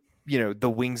know that, the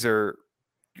wings are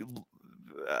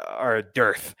a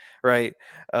dearth right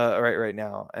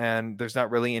now, and there's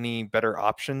not really any better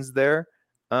options there.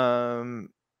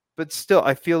 But still,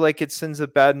 I feel like it sends a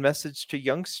bad message to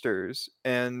youngsters,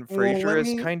 and Frazier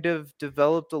has kind of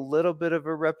developed a little bit of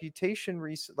a reputation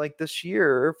like this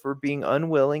year for being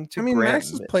unwilling to grant.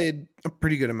 Max has played a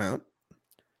pretty good amount.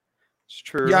 It's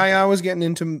true. Yeah, I was getting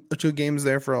into games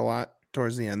there for a lot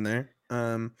towards the end there.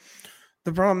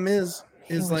 The problem is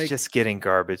like just getting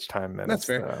garbage time minutes. That's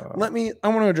fair. Though. I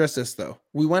want to address this though.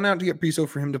 We went out to get Priso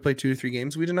for him to play 2 to 3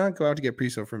 games. We did not go out to get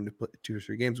Priso for him to play 2 or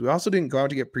 3 games. We also didn't go out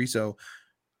to get Priso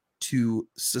to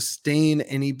sustain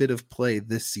any bit of play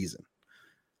this season.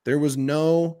 There was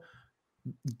no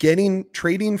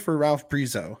trading for Ralph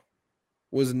Priso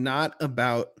was not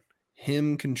about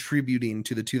him contributing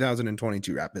to the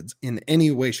 2022 Rapids in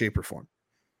any way, shape, or form.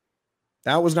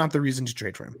 That was not the reason to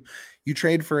trade for him. You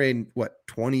trade for a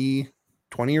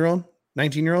 20-year-old,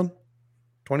 19-year-old,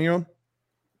 20-year-old.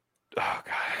 Oh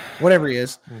God, whatever he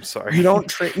is. I'm sorry. You don't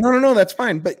trade. No, that's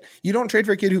fine. But you don't trade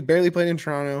for a kid who barely played in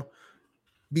Toronto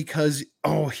because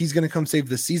he's going to come save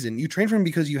the season. You trade for him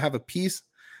because you have a piece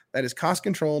that is cost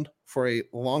controlled for a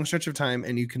long stretch of time,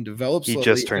 and you can develop slowly. He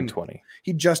just turned 20.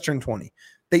 He just turned 20.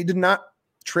 They did not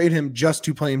trade him just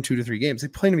to play him 2 to 3 games. They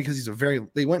played him because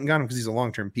they went and got him because he's a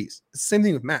long-term piece. It's the same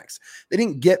thing with Max. They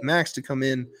didn't get Max to come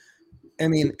in. I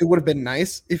mean, it would have been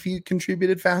nice if he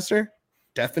contributed faster,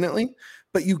 definitely.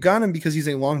 But you got him because he's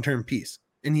a long-term piece,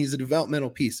 and he's a developmental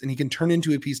piece, and he can turn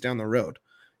into a piece down the road.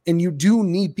 And you do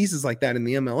need pieces like that in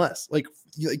the MLS. Like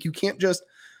you can't just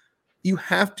 – you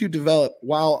have to develop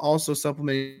while also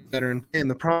supplementing veteran play. And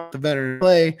the problem with the veteran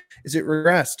play is it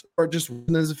regressed or it just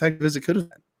wasn't as effective as it could have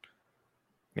been.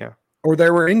 Yeah. Or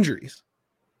there were injuries.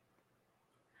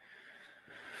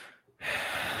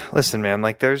 Listen, man,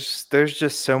 like there's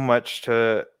just so much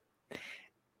to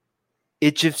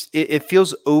it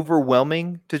feels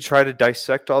overwhelming to try to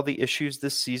dissect all the issues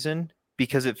this season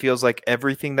because it feels like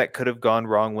everything that could have gone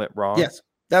wrong went wrong. Yes.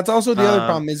 That's also the other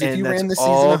problem is if you ran this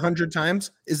season 100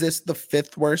 times, is this the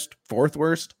 5th worst, 4th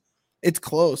worst? It's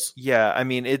close. Yeah, I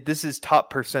mean, this is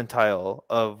top percentile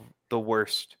of the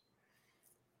worst,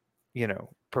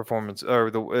 performance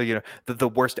or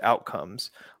the worst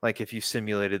outcomes. Like if you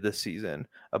simulated this season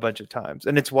a bunch of times,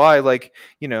 and it's why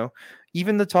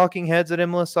even the talking heads at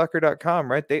MLSsoccer.com,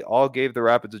 right? They all gave the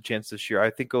Rapids a chance this year. I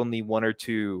think only 1 or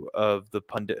 2 of the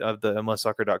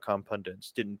MLSsoccer.com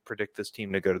pundits didn't predict this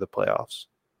team to go to the playoffs.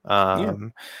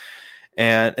 And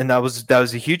that was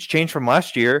a huge change from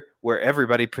last year where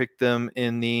everybody picked them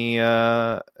in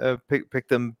the picked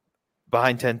them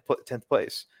behind 10th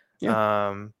place.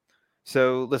 Yeah.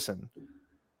 So listen,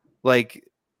 like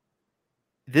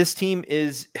this team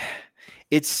it's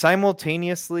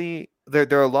simultaneously there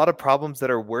are a lot of problems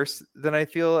that are worse than I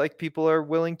feel like people are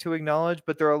willing to acknowledge,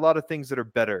 but there are a lot of things that are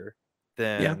better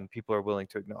than people are willing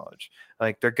to acknowledge.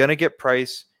 Like they're going to get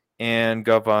Price and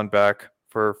Gavon back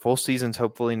for full seasons,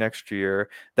 hopefully next year.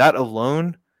 That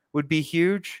alone would be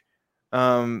huge.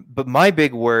 But my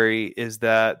big worry is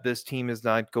that this team is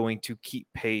not going to keep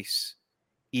pace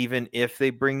even if they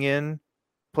bring in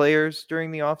players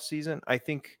during the offseason. I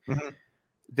think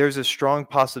there's a strong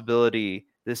possibility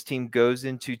this team goes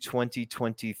into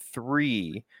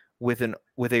 2023 with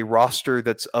a roster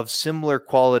that's of similar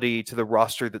quality to the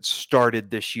roster that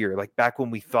started this year, like back when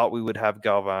we thought we would have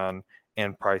Galvan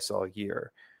and Price all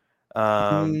year.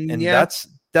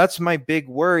 That's my big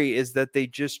worry is that they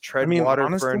just tread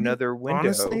water for another window.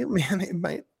 Honestly, man, it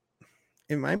might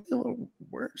be a little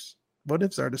worse. What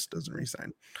if Zardes doesn't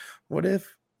resign? What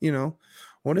if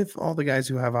all the guys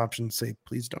who have options say,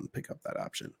 please don't pick up that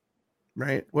option,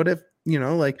 right? What if,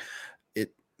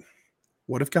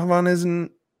 what if Galvan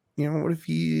isn't, what if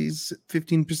he's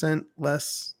 15%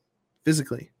 less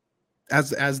physically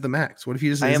as the max? What if he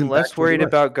doesn't? I am less worried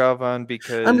about Galvan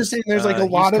because I'm just saying there's like a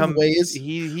lot of ways.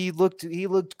 He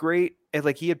looked great.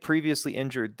 Like he had previously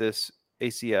injured this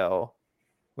ACL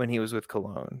when he was with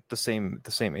Cologne, the same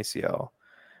ACL.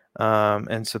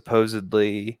 And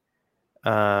supposedly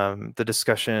the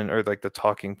discussion or like the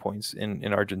talking points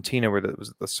in Argentina where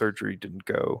the surgery didn't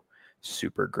go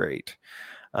super great.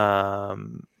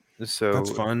 So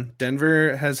that's fun.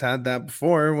 Denver has had that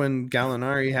before when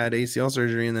Gallinari had ACL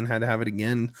surgery and then had to have it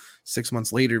again 6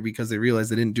 months later because they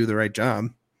realized they didn't do the right job.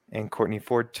 And Courtney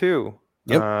Ford too.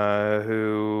 Yep.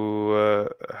 Who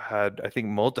had, I think,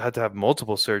 had to have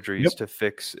multiple surgeries to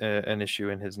fix an issue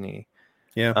in his knee.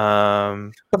 Yeah.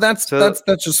 But that's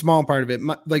a small part of it.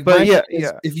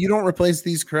 If you don't replace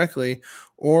these correctly,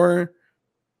 or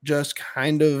just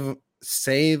kind of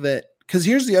say that, because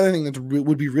here's the other thing that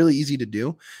would be really easy to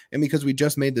do, and because we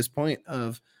just made this point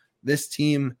of this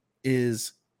team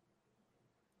is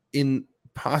in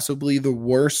possibly the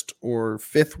worst or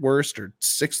fifth worst or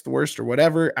sixth worst or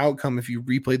whatever outcome if you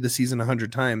replayed the season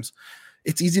 100 times,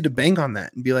 it's easy to bank on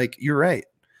that and be like, you're right.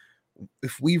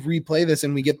 If we replay this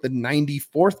and we get the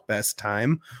 94th best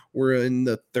time, we're in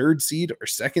the 3rd seed or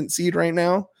 2nd seed right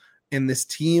now. And this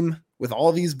team with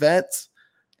all these vets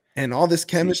and all this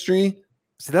chemistry.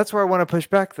 So that's where I want to push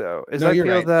back, though. You're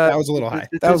right. That was a little high.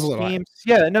 That was a little high.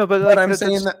 Yeah, no, but I'm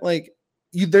saying that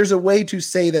there's a way to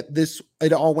say that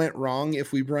it all went wrong.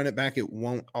 If we run it back, it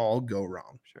won't all go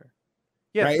wrong. Sure.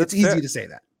 Yeah, right. It's easy to say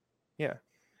that. Yeah.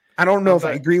 I don't know if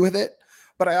I agree with it,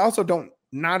 but I also don't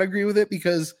not agree with it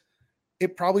because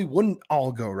it probably wouldn't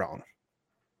all go wrong.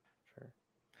 Sure.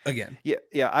 Again.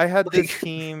 Yeah. I had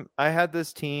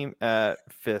this team at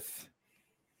 5th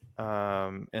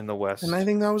in the West. And I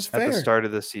think that was fair. At the start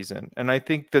of the season. And I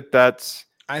think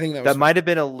that might have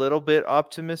been a little bit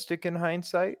optimistic in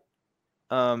hindsight.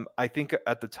 I think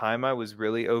at the time I was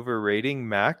really overrating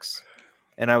Max,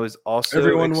 and I was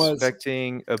also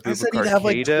expecting Abubakar Keita. I said he'd have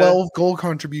like 12 goal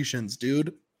contributions,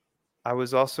 dude. I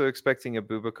was also expecting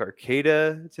Abubakar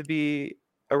Keita to be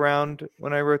around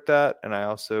when I wrote that, and I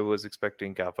also was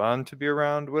expecting Gavan to be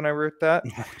around when I wrote that.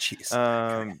 Oh, jeez.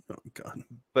 Oh, God.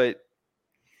 But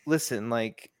listen,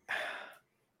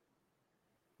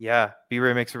 yeah,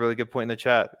 B-Ray makes a really good point in the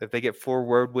chat. If they get 4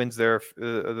 road wins, the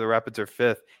Rapids are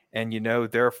 5th. And,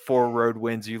 there are 4 road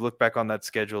wins. You look back on that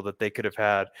schedule that they could have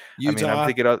had. Utah, I'm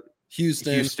thinking of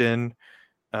Houston,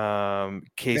 KC,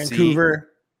 Vancouver.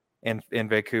 And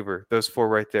Vancouver. Those 4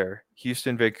 right there.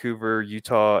 Houston, Vancouver,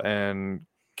 Utah, and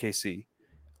KC.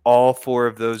 All 4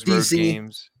 of those road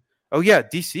games. Oh, yeah,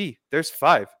 DC. There's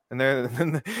 5. And they're,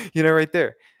 right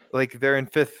there. They're in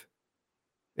 5th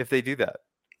if they do that.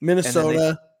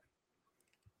 Minnesota.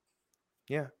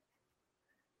 Yeah.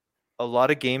 A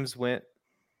lot of games went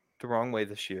the wrong way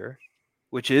this year,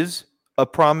 which is a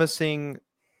promising,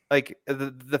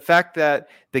 the fact that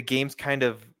the games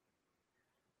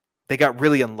they got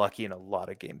really unlucky in a lot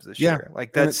of games this year.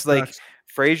 That's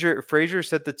Frazier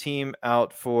set the team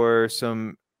out for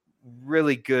some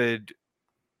really good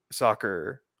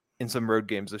soccer in some road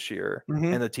games this year.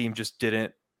 Mm-hmm. And the team just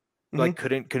didn't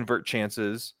couldn't convert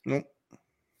chances. Nope.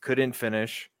 Couldn't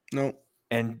finish. Nope.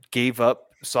 And gave up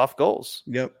soft goals.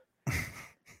 Yep.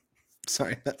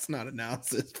 Sorry, that's not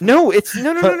analysis. No, it's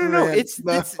no. It's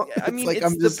I mean,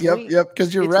 I'm just yep,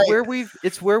 because you're right.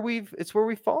 It's where we've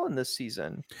fallen this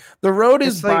season. The road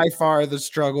is by far the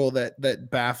struggle that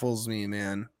baffles me,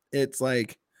 man. It's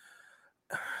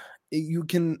you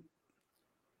can.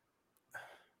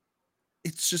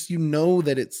 It's just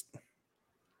that it's.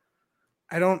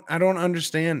 I don't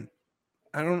understand.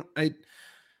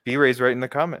 B-Ray's right in the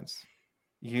comments.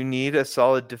 You need a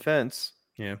solid defense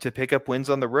to pick up wins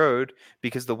on the road,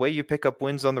 because the way you pick up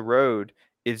wins on the road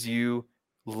is you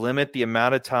limit the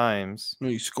amount of times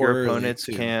your opponents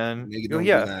can.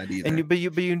 But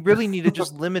you really need to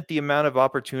just limit the amount of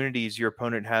opportunities your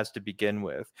opponent has to begin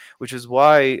with, which is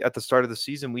why at the start of the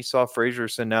season we saw Frazier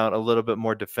send out a little bit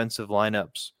more defensive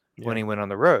lineups when he went on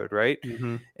the road, right?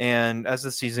 Mm-hmm. And as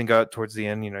the season got towards the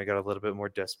end, he got a little bit more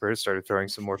desperate, started throwing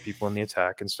some more people in the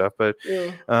attack and stuff. But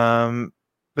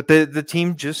but the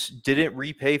team just didn't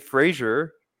repay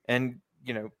Frazier. And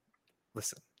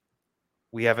listen,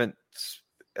 we haven't.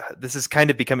 This is kind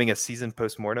of becoming a season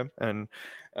postmortem, and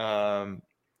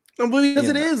because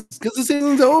it is, because the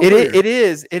season's over. It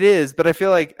is. But I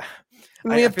feel like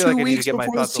we have 2 weeks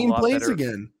before this team plays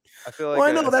again. I feel like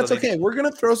I know that's okay. We're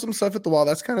gonna throw some stuff at the wall.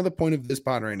 That's kind of the point of this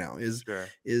pod right now. Is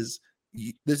this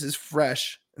is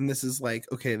fresh, and this is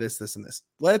okay, this and this.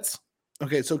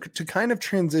 So to kind of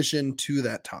transition to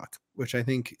that talk, which I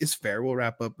think is fair. We'll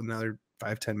wrap up another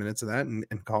 5-10 minutes of that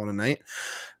and call it a night.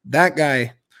 That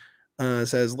guy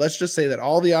says, let's just say that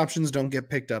all the options don't get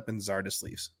picked up and Zardes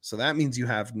leaves. So that means you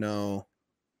have no.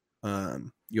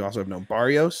 You also have no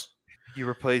Barrios. You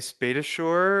replace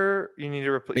Betashore. You need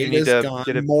to replace. Beta's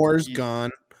gone. Moore's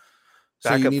gone.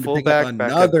 So you need to pick up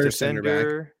another center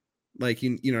back.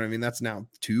 You know what I mean? That's now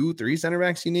 2-3 center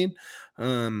backs you need.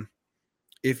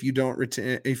 If you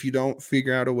don't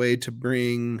figure out a way to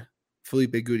bring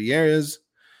Felipe Gutierrez,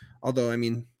 Although, I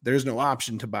mean, there's no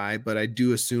option to buy, but I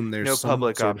do assume there's No some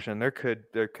public sort option. There could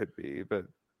be, but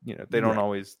they of, don't right.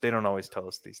 always tell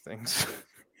us these things.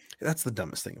 That's the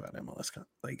dumbest thing about MLS.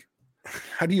 Like,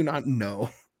 how do you not know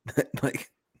that like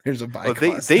there's a buy Well,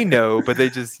 clause? they know, but they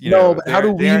just No, but how do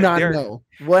they we aren't not know?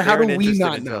 What? they How do aren't we interested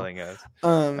not in know? telling us.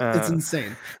 It's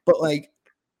insane. But like,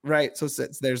 right? So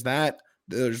there's that.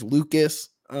 There's Lucas.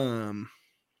 I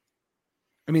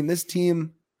mean, this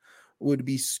team would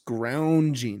be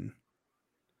scrounging.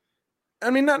 I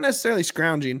mean, not necessarily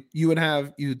scrounging.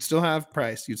 You'd still have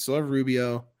Price. You'd still have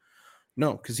Rubio.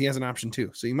 No, because he has an option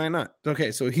too. So you might not.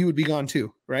 Okay, so he would be gone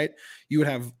too, right? You would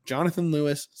have Jonathan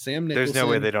Lewis, Sam Nicholson. There's no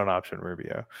way they don't option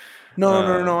Rubio.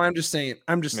 No. I'm just saying.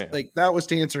 Yeah. Like, that was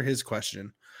to answer his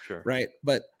question. Sure. Right.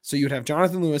 But so you'd have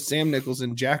Jonathan Lewis, Sam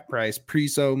Nicholson, Jack Price,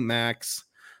 Priso, Max,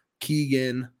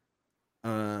 Keegan,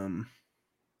 Wallace,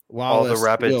 all the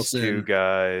Rapids Wilson, 2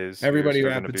 guys. everybody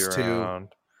Rapids 2.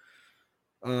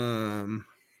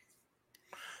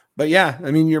 But yeah,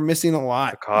 I mean, you're missing a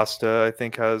lot. Acosta, I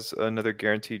think, has another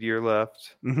guaranteed year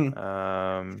left.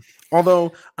 Mm-hmm.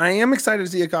 Although I am excited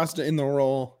to see Acosta in the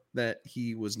role that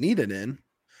he was needed in.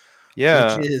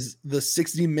 Yeah. Which is the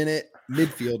 60-minute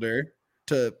midfielder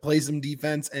to play some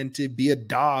defense and to be a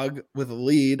dog with a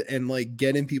lead and like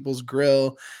get in people's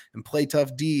grill and play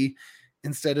tough D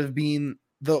instead of being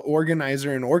the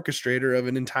organizer and orchestrator of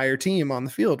an entire team on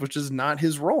the field, which is not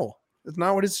his role. It's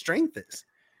not what his strength is.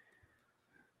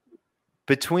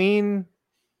 Between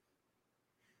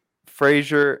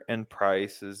Frazier and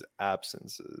Price's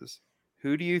absences,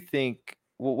 what do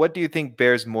you think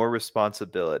bears more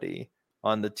responsibility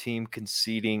on the team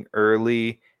conceding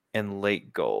early and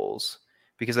late goals?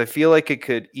 Because I feel like it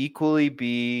could equally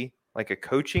be like a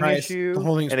coaching issue,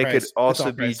 and it could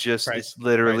also be just Price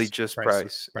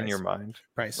in your mind.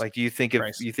 Price. Like, do you think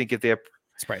if they have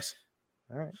it's Price?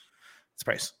 All right, it's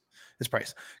Price.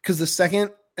 Because the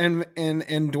second and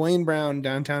Dwayne Brown,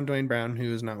 downtown Dwayne Brown,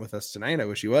 who is not with us tonight, I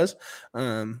wish he was.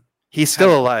 He's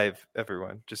still alive,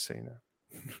 everyone. Just so you know.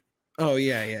 Oh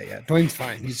yeah. Dwayne's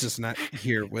fine. He's just not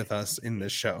here with us in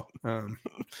this show.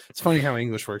 It's funny how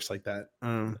English works like that.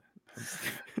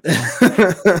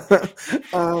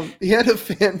 He had a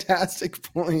fantastic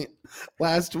point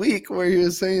last week where he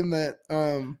was saying that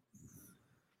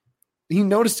he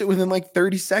noticed it within like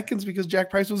 30 seconds because Jack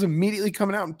Price was immediately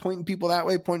coming out and pointing people that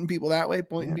way.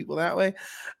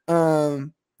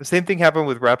 The same thing happened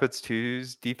with Rapids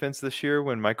 2's defense this year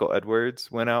when Michael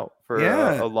Edwards went out for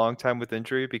a long time with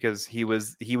injury, because he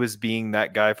was being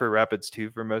that guy for Rapids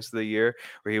 2 for most of the year,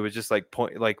 where he was just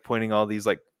pointing all these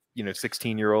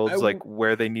 16-year-olds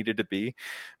where they needed to be.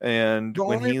 And the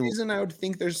only reason I would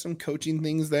think there's some coaching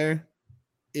things there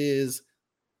is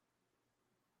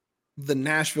the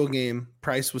Nashville game,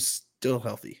 Price was still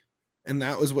healthy. And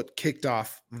that was what kicked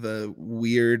off the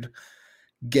weird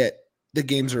the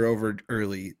games are over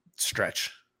early stretch.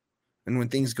 And when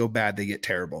things go bad, they get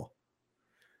terrible.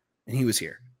 And he was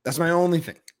here. That's my only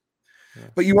thing. Yeah.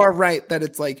 But you are right that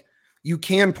it's like you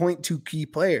can point to key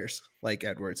players like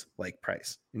Edwards, like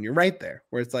Price. And you're right there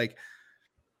where it's like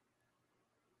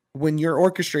when your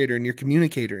orchestrator and your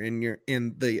communicator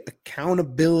and the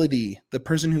accountability, the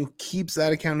person who keeps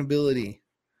that accountability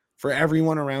for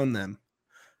everyone around them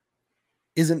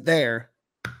isn't there,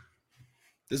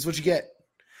 this is what you get.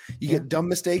 You get dumb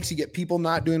mistakes. You get people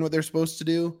not doing what they're supposed to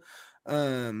do.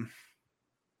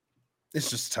 It's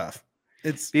just tough.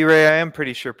 B-Ray, I am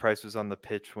pretty sure Price was on the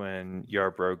pitch when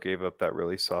Yarbrough gave up that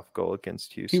really soft goal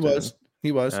against Houston.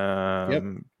 He was. Yep.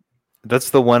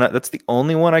 That's the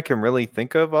only one I can really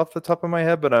think of off the top of my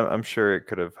head, but I'm sure it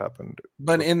could have happened.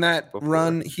 But in that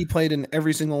run, he played in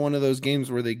every single one of those games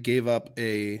where they gave up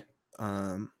a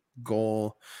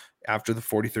goal after the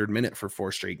 43rd minute for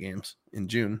 4 straight games in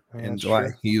June and July.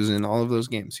 True. He was in all of those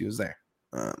games. He was there.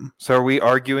 So are we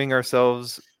arguing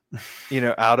ourselves,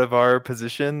 out of our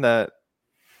position that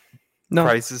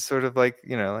Price is sort of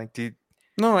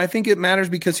No, I think it matters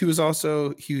because he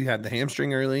had the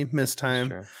hamstring early, missed time,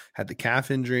 sure. Had the calf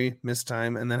injury, missed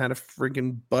time, and then had a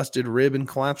freaking busted rib and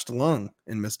collapsed lung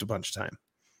and missed a bunch of time.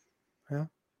 Yeah.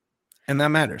 And that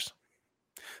matters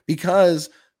because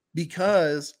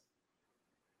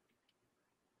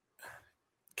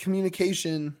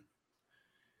communication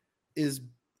is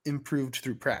improved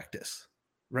through practice,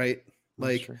 right?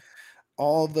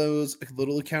 All those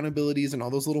little accountabilities and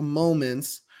all those little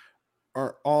moments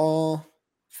are all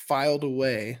filed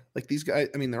away. Like these guys,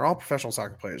 I mean, they're all professional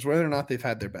soccer players, whether or not they've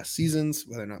had their best seasons,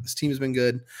 whether or not this team has been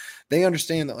good, they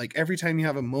understand that every time you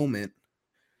have a moment,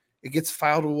 it gets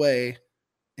filed away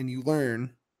and you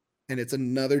learn, and it's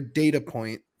another data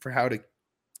point for how to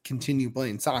continue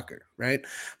playing soccer, right?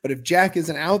 But if Jack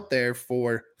isn't out there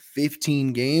for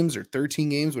 15 games or 13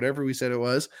 games, whatever we said it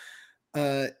was,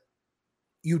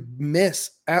 you miss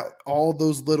out all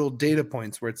those little data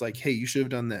points where it's like, hey, you should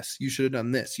have done this. You should have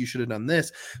done this. You should have done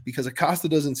this, because Acosta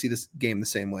doesn't see this game the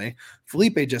same way.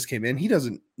 Felipe just came in. He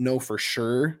doesn't know for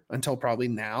sure until probably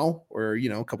now or,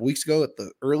 a couple weeks ago at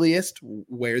the earliest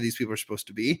where these people are supposed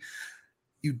to be.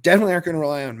 You definitely aren't going to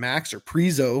rely on Max or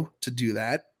Prizo to do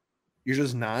that. You're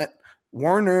just not.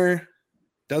 Warner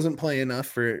doesn't play enough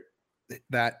for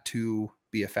that to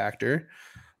be a factor.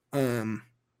 And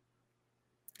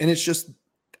it's just,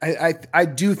 I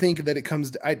do think that it comes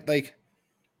to, I think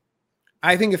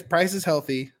if Price is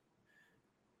healthy,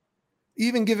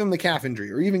 even give him the calf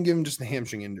injury or even give him just the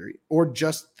hamstring injury or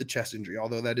just the chest injury,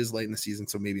 although that is late in the season,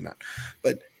 so maybe not.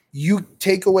 But you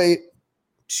take away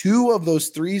 2 of those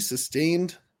 3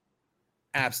 sustained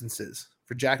absences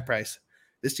for Jack Price,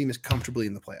 this team is comfortably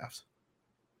in the playoffs.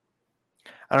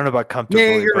 I don't know about comfortably,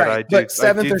 yeah, you're but right. I do. But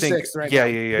 7th or think, 6th right yeah, now.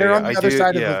 Yeah. They're on the other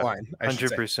side of yeah, the line.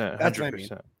 100%. That's 100%. what I mean.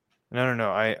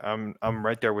 No. I'm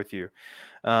right there with you.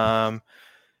 That's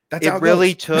it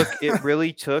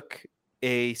really took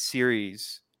a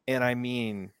series, and I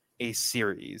mean a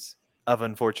series of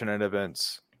unfortunate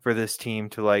events for this team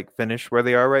to finish where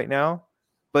they are right now.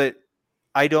 But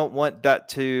I don't want that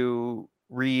to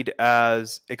read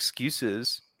as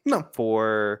excuses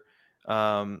for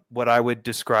what I would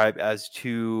describe as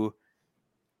 2,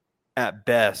 at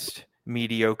best,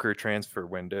 mediocre transfer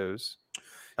windows.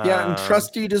 Yeah, and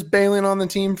Trusty just bailing on the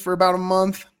team for about a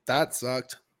month. That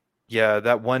sucked. Yeah,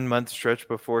 that 1 month stretch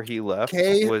before he left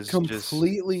was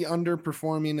completely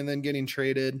underperforming and then getting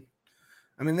traded.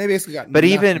 I mean, they basically got But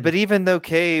even though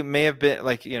K may have been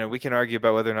we can argue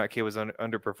about whether or not K was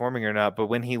underperforming or not, but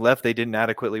when he left, they didn't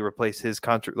adequately replace his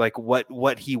contract,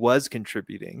 what he was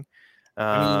contributing.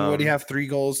 I mean, what do you have? 3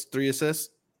 goals, 3 assists?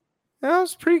 That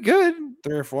was pretty good.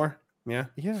 3 or 4. Yeah.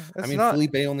 I mean,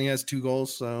 Felipe only has 2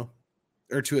 goals,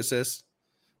 or 2 assists.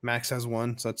 Max has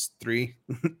 1, so that's 3.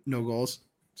 No goals.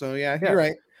 So yeah,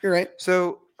 you're right.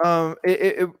 So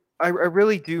I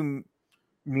really do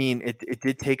mean it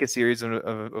did take a series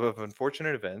of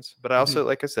unfortunate events, but I also,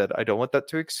 like I said, I don't want that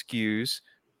to excuse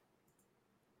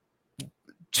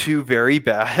 2 very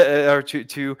bad or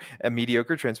 2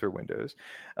 mediocre transfer windows.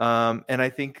 And I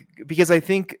think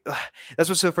that's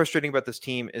what's so frustrating about this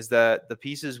team is that the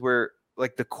pieces were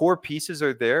the core pieces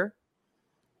are there.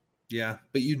 Yeah,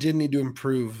 but you did need to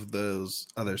improve those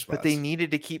other spots. But they needed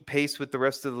to keep pace with the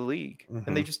rest of the league,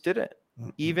 and they just didn't.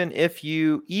 Even if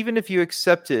you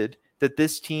accepted that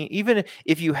this team, even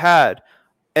if you had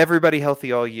everybody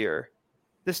healthy all year,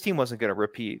 this team wasn't going to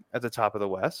repeat at the top of the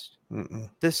West.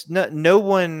 No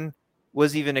one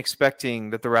was even expecting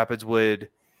that the Rapids would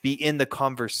be in the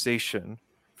conversation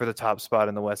for the top spot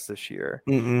in the West this year.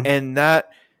 And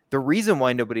that the reason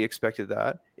why nobody expected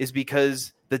that is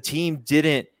because the team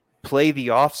didn't play the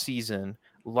off season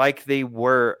like they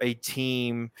were a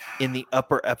team in the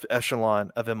upper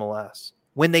echelon of MLS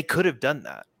when they could have done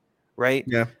that, right?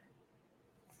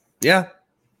 Yeah,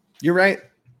 you're right.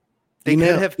 They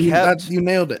could have kept. You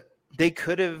nailed it.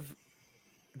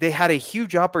 They had a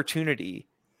huge opportunity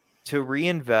to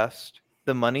reinvest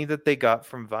the money that they got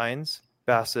from Vines,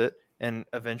 Bassett, and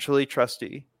eventually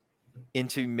Trusty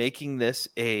into making this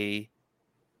a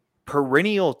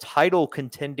perennial title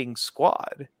contending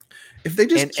squad. If they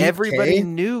just everybody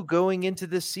knew going into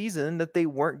this season that they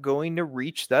weren't going to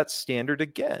reach that standard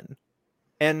again.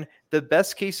 And the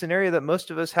best case scenario that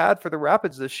most of us had for the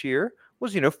Rapids this year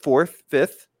was, 4th,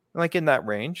 5th, in that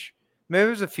range. Maybe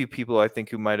there's a few people I think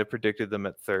who might have predicted them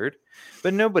at 3rd,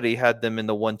 but nobody had them in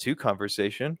the 1-2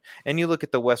 conversation. And you look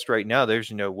at the West right now,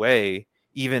 there's no way,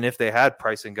 even if they had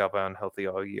Price and Galvan healthy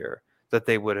all year, that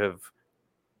they would have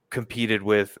competed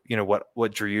with, what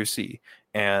Driussi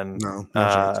and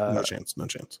no chance.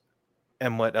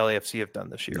 And what LAFC have done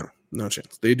this year. No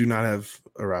chance. They do not have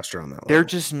a roster on that level. They're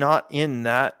just not in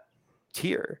that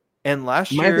tier. And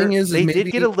last year, they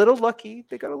did get a little lucky.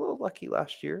 They got a little lucky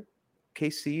last year.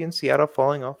 KC and Seattle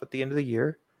falling off at the end of the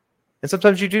year. And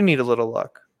sometimes you do need a little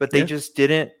luck, but they just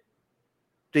didn't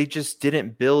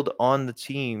build on the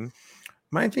team.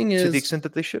 My thing is, to the extent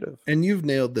that they should have. And you've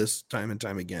nailed this time and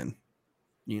time again.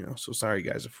 So sorry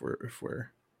guys if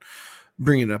we're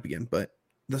bringing it up again, but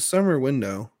the summer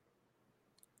window,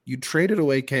 you traded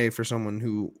away K for someone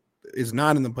who is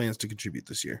not in the plans to contribute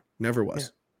this year. Never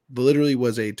was. Literally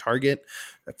was a target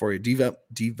for a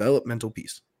developmental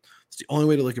piece. It's the only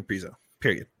way to look at Prizo.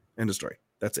 Period. End of story.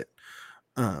 That's it.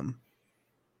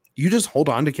 You just hold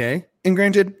on to K. And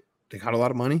granted, they got a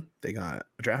lot of money. They got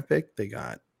a draft pick. They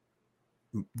got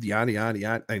yada yada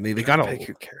yada. I mean, they got pick.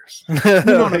 Who cares? You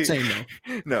know what I'm saying,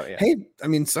 though. No, yeah. Hey, I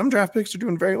mean, some draft picks are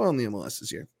doing very well in the MLS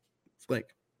this year.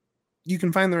 Like, you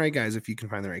can find the right guys if you can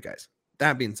find the right guys.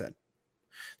 That being said,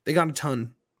 they got a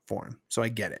ton for him, so I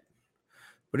get it.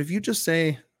 But if you just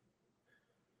say,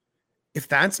 if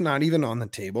that's not even on the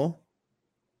table,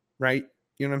 right?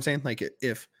 You know what I'm saying? Like,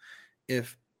 if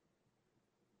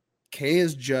K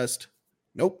is just,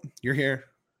 nope, you're here,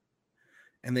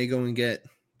 and they go and get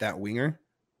that winger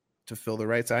to fill the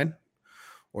right side,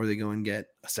 or they go and get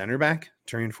a center back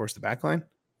to reinforce the back line,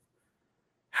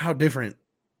 how different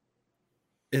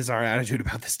is our attitude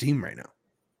about this team right now?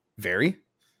 Very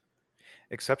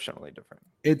exceptionally different.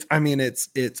 It's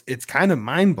kind of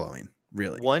mind-blowing,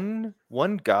 really.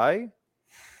 One guy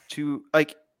to,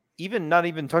 like, even not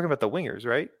even talking about the wingers,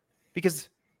 right? Because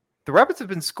the Rapids have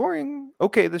been scoring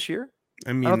okay this year.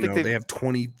 I mean, they have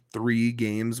 23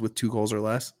 games with 2 goals or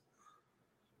less,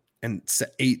 and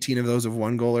 18 of those have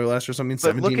 1 goal or less, or something. But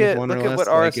 17 with 1 or less. Look at what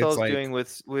RSL is doing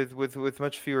with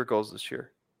much fewer goals this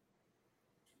year.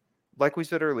 Like we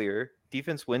said earlier,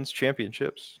 defense wins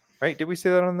championships, right? Did we say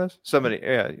that on this? Somebody,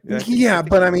 yeah.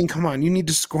 But I mean, come on, you need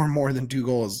to score more than 2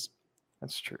 goals.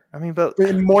 That's true. I mean, but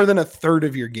in more than a third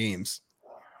of your games.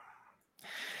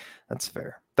 That's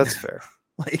fair. That's fair.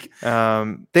 Like,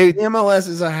 the MLS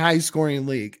is a high scoring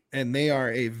league, and they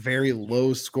are a very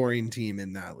low scoring team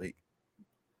in that league.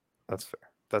 That's fair.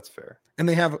 That's fair. And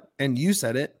they have, and you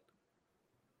said it,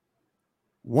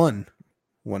 1-0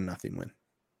 win.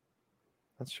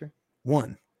 That's true.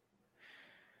 1.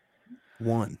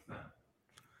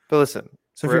 But listen,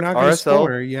 so if you're not going to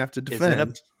score, you have to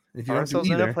defend. If you RSL's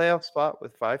in a playoff spot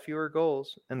with 5 fewer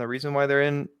goals, and the reason why they're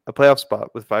in a playoff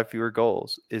spot with 5 fewer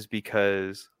goals is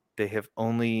because they've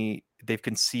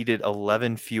conceded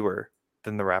 11 fewer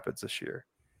than the Rapids this year.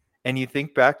 And you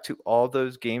think back to all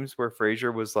those games where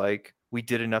Frazier was like, we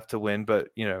did enough to win, but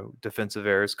defensive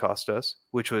errors cost us,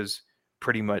 which was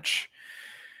pretty much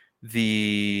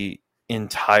the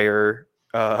entire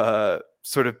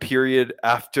sort of period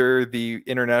after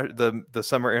the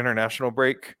summer international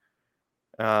break.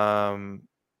 Like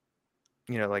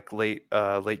late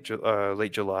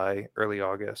July, early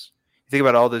August. You think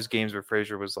about all those games where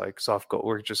Frazier was like, soft goal,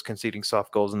 we're just conceding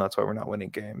soft goals, and that's why we're not winning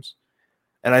games.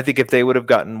 And I think if they would have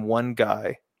gotten one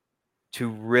guy to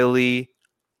really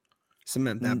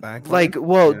cement that back,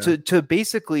 to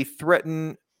basically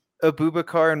threaten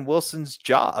Abubakar and Wilson's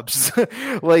jobs,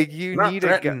 like you need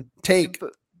a guy. Take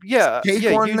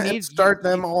one and start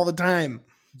them all the time.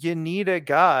 You need a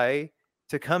guy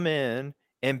to come in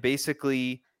and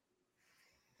basically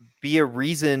be a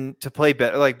reason to play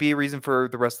better, like be a reason for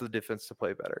the rest of the defense to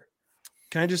play better.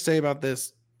 Can I just say about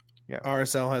this? Yeah.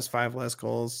 RSL has 5 less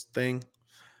goals thing.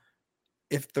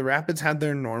 If the Rapids had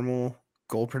their normal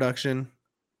goal production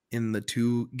in the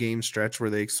 2-game stretch where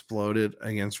they exploded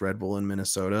against Red Bull in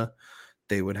Minnesota,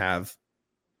 they would have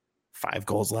 5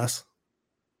 goals less,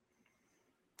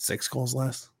 6 goals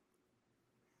less.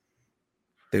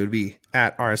 They would be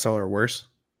at RSL or worse.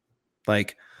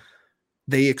 Like,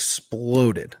 they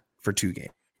exploded for 2 games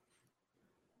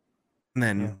and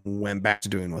then went back to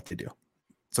doing what they do.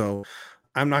 So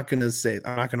I'm not going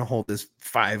to hold this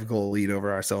 5-goal lead over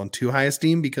RSL in too high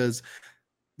esteem, because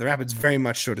the Rapids very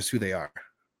much showed us who they are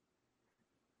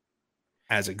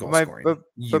as a goal scoring.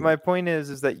 But my point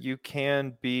is that you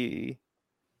can be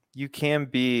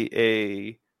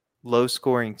a low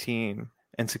scoring team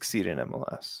and succeed in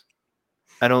MLS.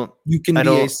 You can be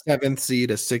a 7th seed,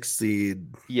 a 6th seed.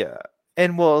 Yeah.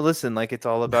 And listen, like, it's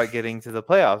all about getting to the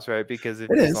playoffs, right? Because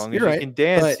as long as you can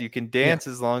dance, you can dance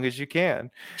as long as you can.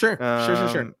 Sure.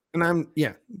 And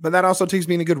but that also takes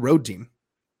being a good road team.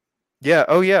 Yeah.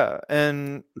 Oh yeah.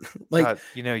 And like, God,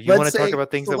 you want to talk about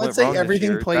things that went wrong. Let's say everything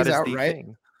this year, plays out right.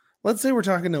 Thing. Let's say we're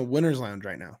talking to Winners Lounge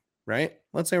right now, right?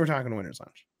 Let's say we're talking to Winners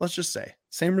Lounge. Let's just say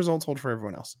same results hold for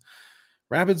everyone else.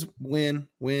 Rapids win,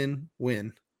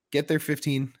 get their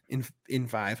 15 in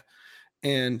 5.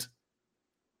 And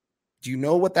do you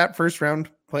know what that first round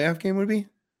playoff game would be?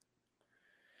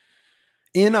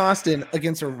 In Austin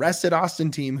against a rested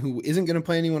Austin team who isn't going to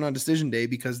play anyone on decision day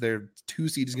because their 2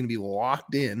 seed is going to be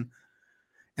locked in.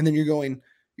 And then you're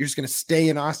just going to stay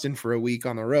in Austin for a week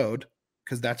on the road,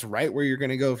 because that's right where you're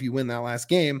going to go if you win that last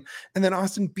game. And then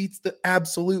Austin beats the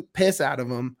absolute piss out of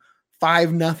them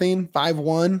 5-0,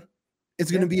 5-1.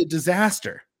 It's going to be a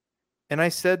disaster. And I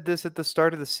said this at the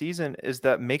start of the season, is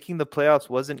that making the playoffs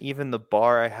wasn't even the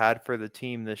bar I had for the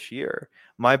team this year.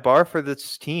 My bar for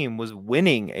this team was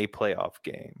winning a playoff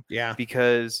game. Yeah.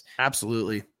 Because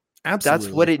absolutely. Absolutely.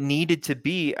 That's what it needed to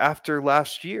be after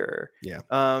last year. Yeah.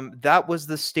 That was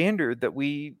the standard that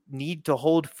we need to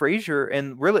hold Frazier,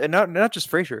 and really, and not just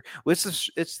Frazier.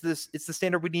 It's the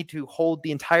standard we need to hold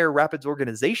the entire Rapids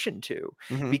organization to,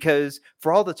 because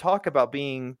for all the talk about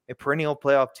being a perennial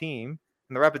playoff team,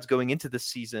 and the Rapids going into this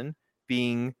season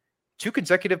being 2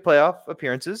 consecutive playoff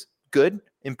appearances, good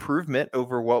improvement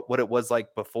over what it was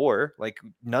like before. Like,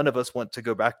 none of us want to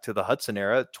go back to the Hudson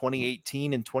era.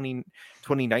 2018 and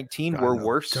 2019 were no,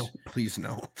 worse. Please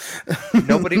no.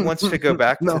 Nobody wants to go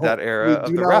back to that era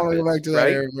of the Rapids. Go back to that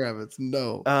era of Rapids.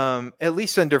 No. At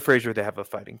least under Frazier, they have a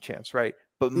fighting chance, right?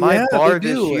 But my bar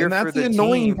this year, and that's for the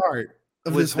annoying team part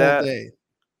of was this whole day.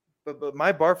 But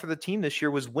my bar for the team this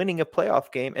year was winning a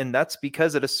playoff game, and that's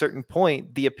because at a certain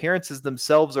point, the appearances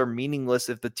themselves are meaningless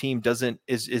if the team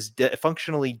is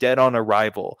functionally dead on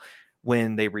arrival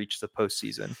when they reach the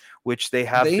postseason, which they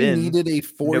have been. They needed a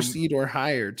 4 seed or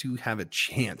higher to have a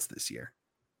chance this year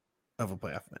of a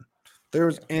playoff win.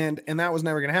 And that was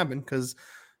never going to happen because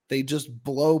they just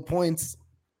blow points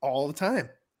all the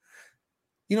time.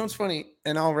 You know what's funny?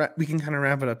 And we can kind of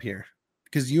wrap it up here,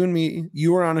 because you and me,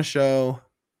 you were on a show,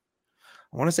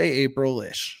 I want to say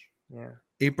April-ish. Yeah.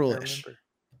 April-ish.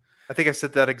 I think I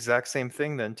said that exact same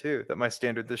thing then too, that my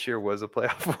standard this year was a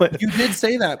playoff win. You did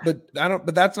say that, but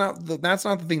that's not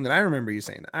the thing that I remember you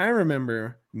saying. I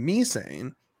remember me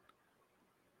saying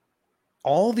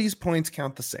all these points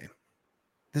count the same.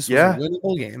 This was a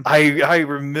winnable game. I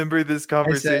remember this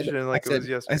conversation it was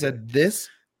yesterday. I said this,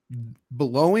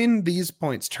 blowing these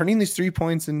points, turning these 3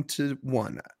 points into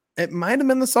 1. It might have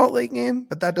been the Salt Lake game,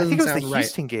 but that doesn't sound right. I think it was the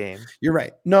Houston game. You're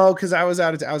right. No, because I was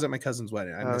at my cousin's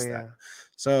wedding. I missed that.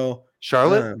 So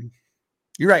Charlotte?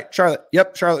 You're right. Charlotte.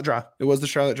 Yep. Charlotte draw. It was the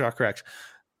Charlotte draw. Correct.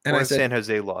 And I said San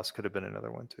Jose loss could have been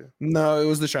another one too. No, it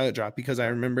was the Charlotte draw, because I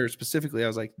remember specifically, I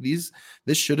was like, this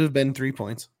should have been 3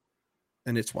 points,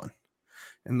 and it's 1.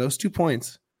 And those 2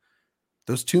 points,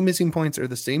 those 2 missing points are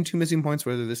the same 2 missing points,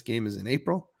 whether this game is in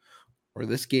April or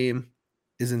this game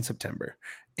is in September.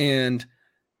 And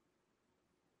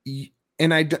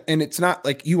it's not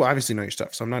like, you obviously know your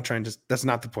stuff, so I'm not trying to, that's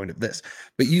not the point of this,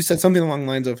 but you said something along the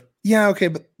lines of, yeah, okay,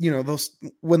 but those,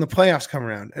 when the playoffs come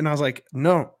around, and I was like,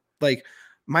 no, like,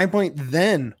 my point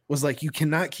then was like, you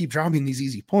cannot keep dropping these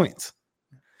easy points.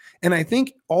 And I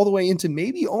think all the way into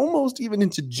maybe almost even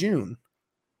into June,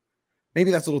 maybe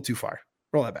that's a little too far,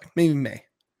 roll that back, maybe May,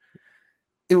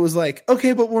 it was like,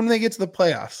 okay, but when they get to the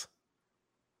playoffs,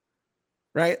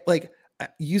 right? Like,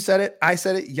 you said it, I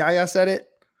said it, Yaya said it,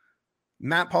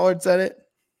 Matt Pollard said it,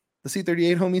 the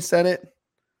C38 homies said it,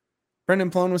 Brendan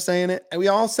Plone was saying it, and we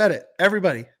all said it.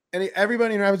 Everybody in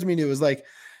Rapids media was like,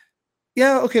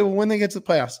 yeah, okay, well, when they get to the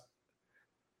playoffs.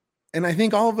 And I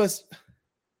think all of us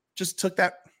just took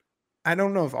that. I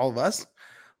don't know if all of us,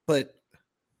 but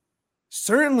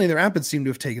certainly the Rapids seem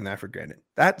to have taken that for granted.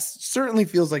 That certainly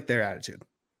feels like their attitude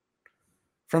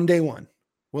from day one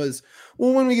was,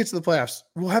 well, when we get to the playoffs,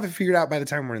 we'll have it figured out by the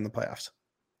time we're in the playoffs.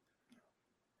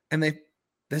 And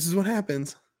this is what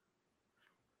happens.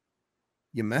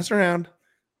 You mess around,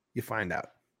 you find out.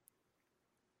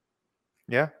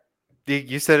 Yeah.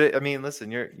 You said it. I mean,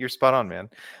 listen, you're spot on, man.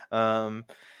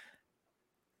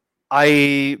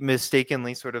 I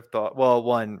mistakenly sort of thought, well,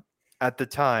 one, at the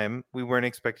time, we weren't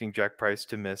expecting Jack Price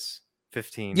to miss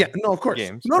 15 of course.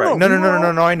 games. No, right?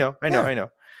 No, I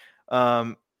know.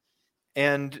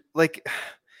 And like,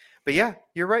 but yeah,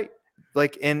 you're right.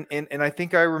 Like, and I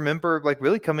think I remember like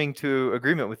really coming to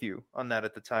agreement with you on that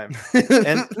at the time.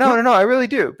 And no, I really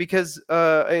do, because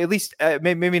at least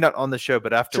maybe not on the show,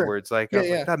 but afterwards, sure. Like, I was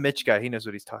like, that Mitch guy, he knows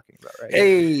what he's talking about, right?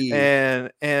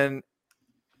 Hey,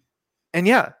 and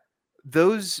yeah,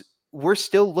 those, we're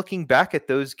still looking back at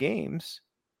those games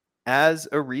as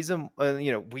a reason.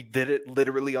 We did it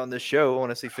literally on this show, I want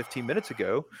to say 15 minutes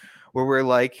ago, where we're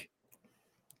like,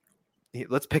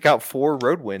 let's pick out 4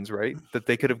 road wins, right, that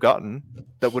they could have gotten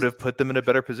that would have put them in a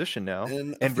better position now.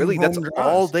 And really, that's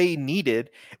all they needed,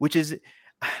 which is,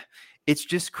 it's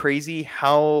just crazy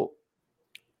how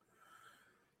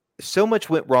so much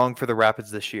went wrong for the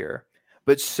Rapids this year,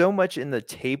 but so much in the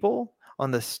table,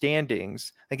 on the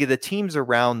standings, like the teams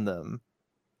around them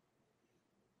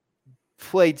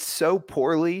played so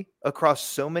poorly across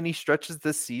so many stretches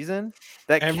this season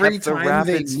that every kept the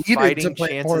Rapids fighting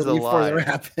chances alive. For the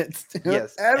Rapids,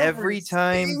 yes, every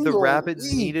time the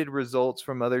Rapids needed results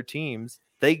from other teams,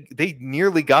 they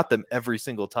nearly got them every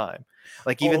single time.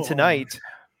 Like even tonight,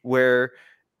 where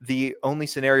the only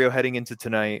scenario heading into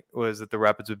tonight was that the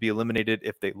Rapids would be eliminated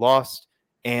if they lost,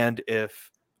 and if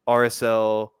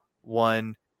RSL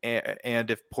won, and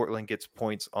if Portland gets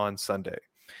points on Sunday.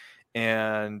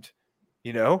 And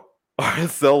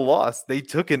RSL lost. They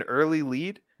took an early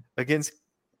lead against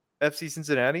FC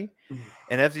Cincinnati,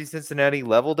 and FC Cincinnati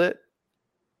leveled it,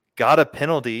 got a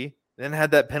penalty, then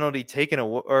had that penalty taken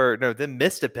away, then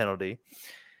missed a penalty,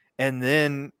 and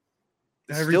then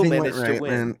still Everything went managed to right,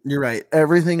 win. man. You're right.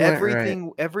 Everything went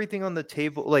right. Everything on the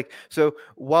table. Like, so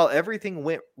while everything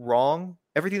went wrong,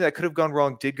 everything that could have gone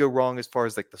wrong did go wrong as far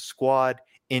as like the squad,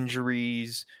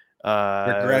 injuries,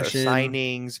 Regression.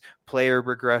 signings, player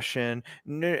regression.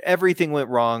 Everything went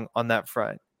wrong on that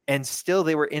front. And still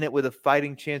they were in it with a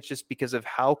fighting chance just because of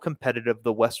how competitive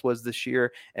the West was this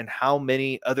year and how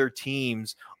many other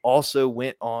teams also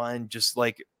went on just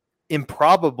like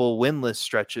improbable winless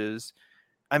stretches.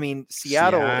 I mean,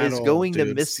 Seattle is going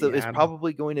to miss is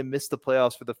probably going to miss the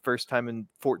playoffs for the first time in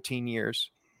 14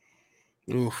 years.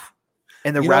 Oof.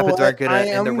 And the Rapids aren't going to.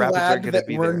 And the Rapids aren't going to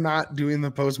be we're there. not doing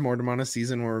the postmortem on a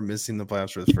season where we're missing the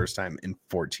playoffs for the first time in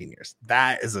 14 years.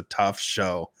 That is a tough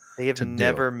show. They have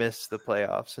never missed the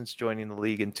playoffs since joining the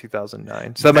league in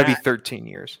 2009. So that might be 13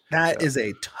 years. That is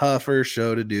a tougher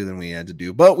show to do than we had to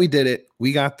do, but we did it.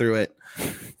 We got through it.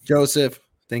 Joseph,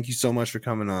 thank you so much for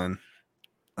coming on.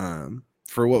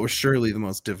 For what was surely the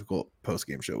most difficult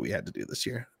post-game show we had to do this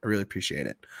year. I really appreciate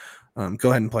it. Go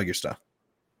ahead and plug your stuff.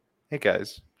 Hey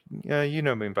guys, you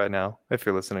know me by now if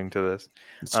you're listening to this.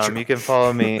 You can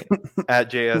follow me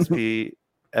at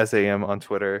JSPSAM on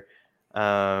Twitter.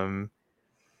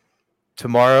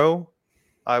 Tomorrow,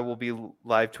 I will be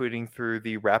live tweeting through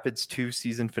the Rapids 2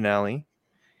 season finale.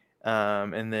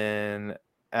 And then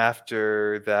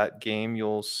after that game,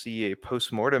 you'll see a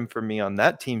post-mortem for me on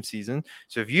that team season.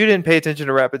 So if you didn't pay attention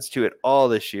to Rapids 2 at all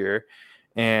this year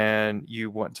and you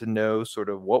want to know sort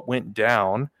of what went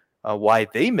down, why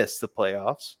they missed the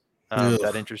playoffs,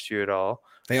 that interests you at all.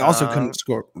 They also couldn't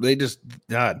score. They just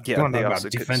they about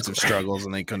defensive struggles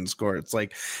and they couldn't score. It's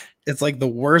like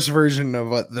the worst version of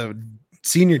what the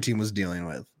senior team was dealing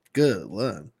with. Good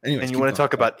luck. Anyways, and you want to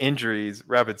talk about injuries?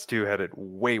 Rapids 2 had it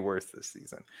way worse this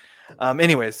season.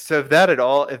 Anyways, so if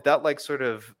that like sort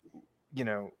of,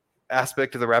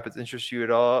 aspect of the Rapids interests you at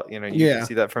all, you can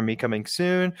see that from me coming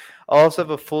soon. I'll also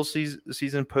have a full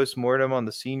season post-mortem on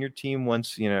the senior team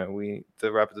once, the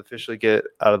Rapids officially get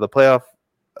out of the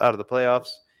playoffs.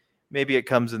 Maybe it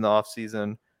comes in the off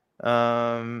season.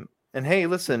 And hey,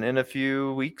 listen, in a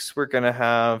few weeks, we're going to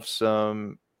have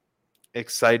some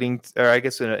exciting, or I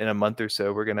guess in a month or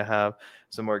so, we're going to have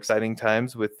some more exciting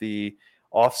times with the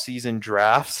off-season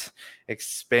drafts,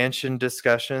 expansion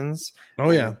discussions,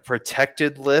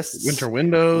 protected lists, winter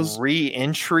windows,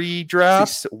 re-entry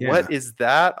drafts. What is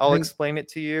that? I'll explain it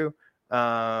to you.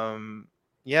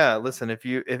 Listen, if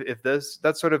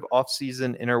that sort of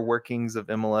off-season inner workings of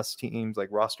MLS teams like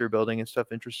roster building and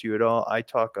stuff interest you at all, I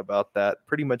talk about that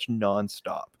pretty much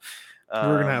nonstop.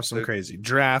 We're gonna have some crazy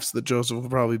drafts that Joseph will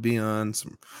probably be on,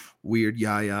 some weird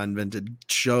Yaya invented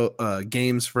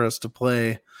games for us to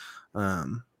play,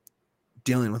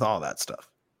 dealing with all that stuff.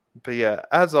 But yeah,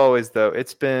 as always, though,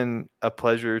 it's been a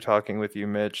pleasure talking with you,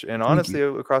 Mitch. And honestly,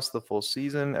 across the full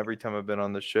season, every time I've been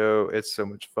on the show, it's so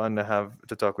much fun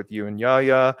to talk with you and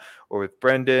Yaya, or with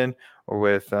Brendan, or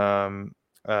with I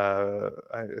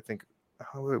think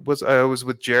I was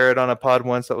with Jared on a pod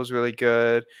once that was really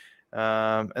good.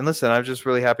 And listen, I'm just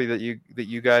really happy that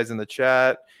you guys in the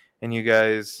chat and you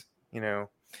guys,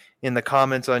 in the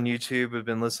comments on YouTube have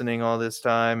been listening all this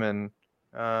time, and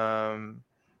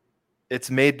it's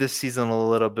made this season a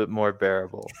little bit more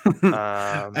bearable.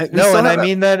 I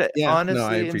mean that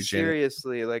honestly and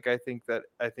seriously. Like I think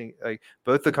like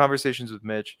both the conversations with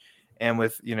Mitch and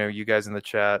with you guys in the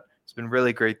chat, it's been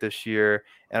really great this year,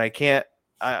 and I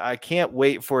can't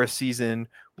wait for a season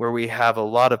where we have a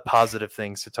lot of positive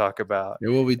things to talk about. It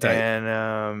will be tight,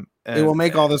 and it will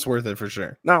make all this worth it for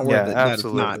sure. Not worth it,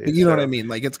 absolutely. Not, but you know what I mean.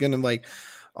 Like it's gonna like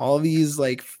all these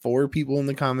like 4 people in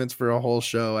the comments for a whole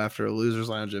show after a losers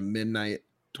lounge at midnight,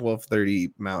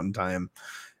 12:30 Mountain Time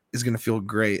is gonna feel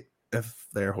great if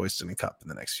they're hoisting a cup in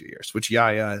the next few years. Which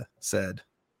Yaya said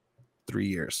 3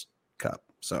 years cup.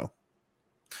 So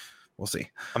we'll see.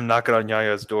 I'm knocking on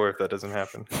Yaya's door if that doesn't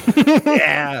happen.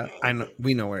 Yeah, I know.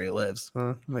 We know where he lives.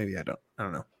 Maybe I don't. I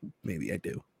don't know. Maybe I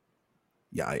do.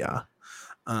 Yaya.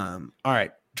 All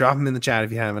right. Drop him in the chat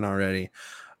if you haven't already.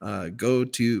 Go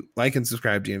to like and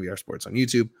subscribe to DNVR Sports on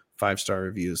YouTube. 5-star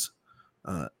reviews.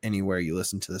 Anywhere you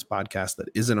listen to this podcast that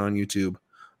isn't on YouTube.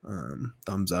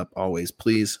 Thumbs up always,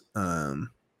 please.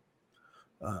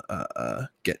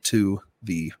 Get to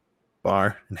the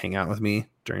bar and hang out with me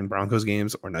during Broncos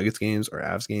games or Nuggets games or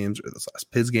Avs games or this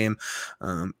last Piz game,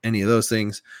 any of those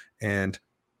things. And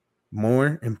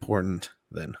more important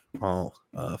than all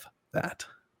of that,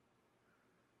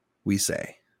 we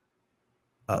say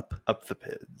up Up the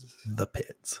Pids. the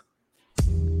Pids.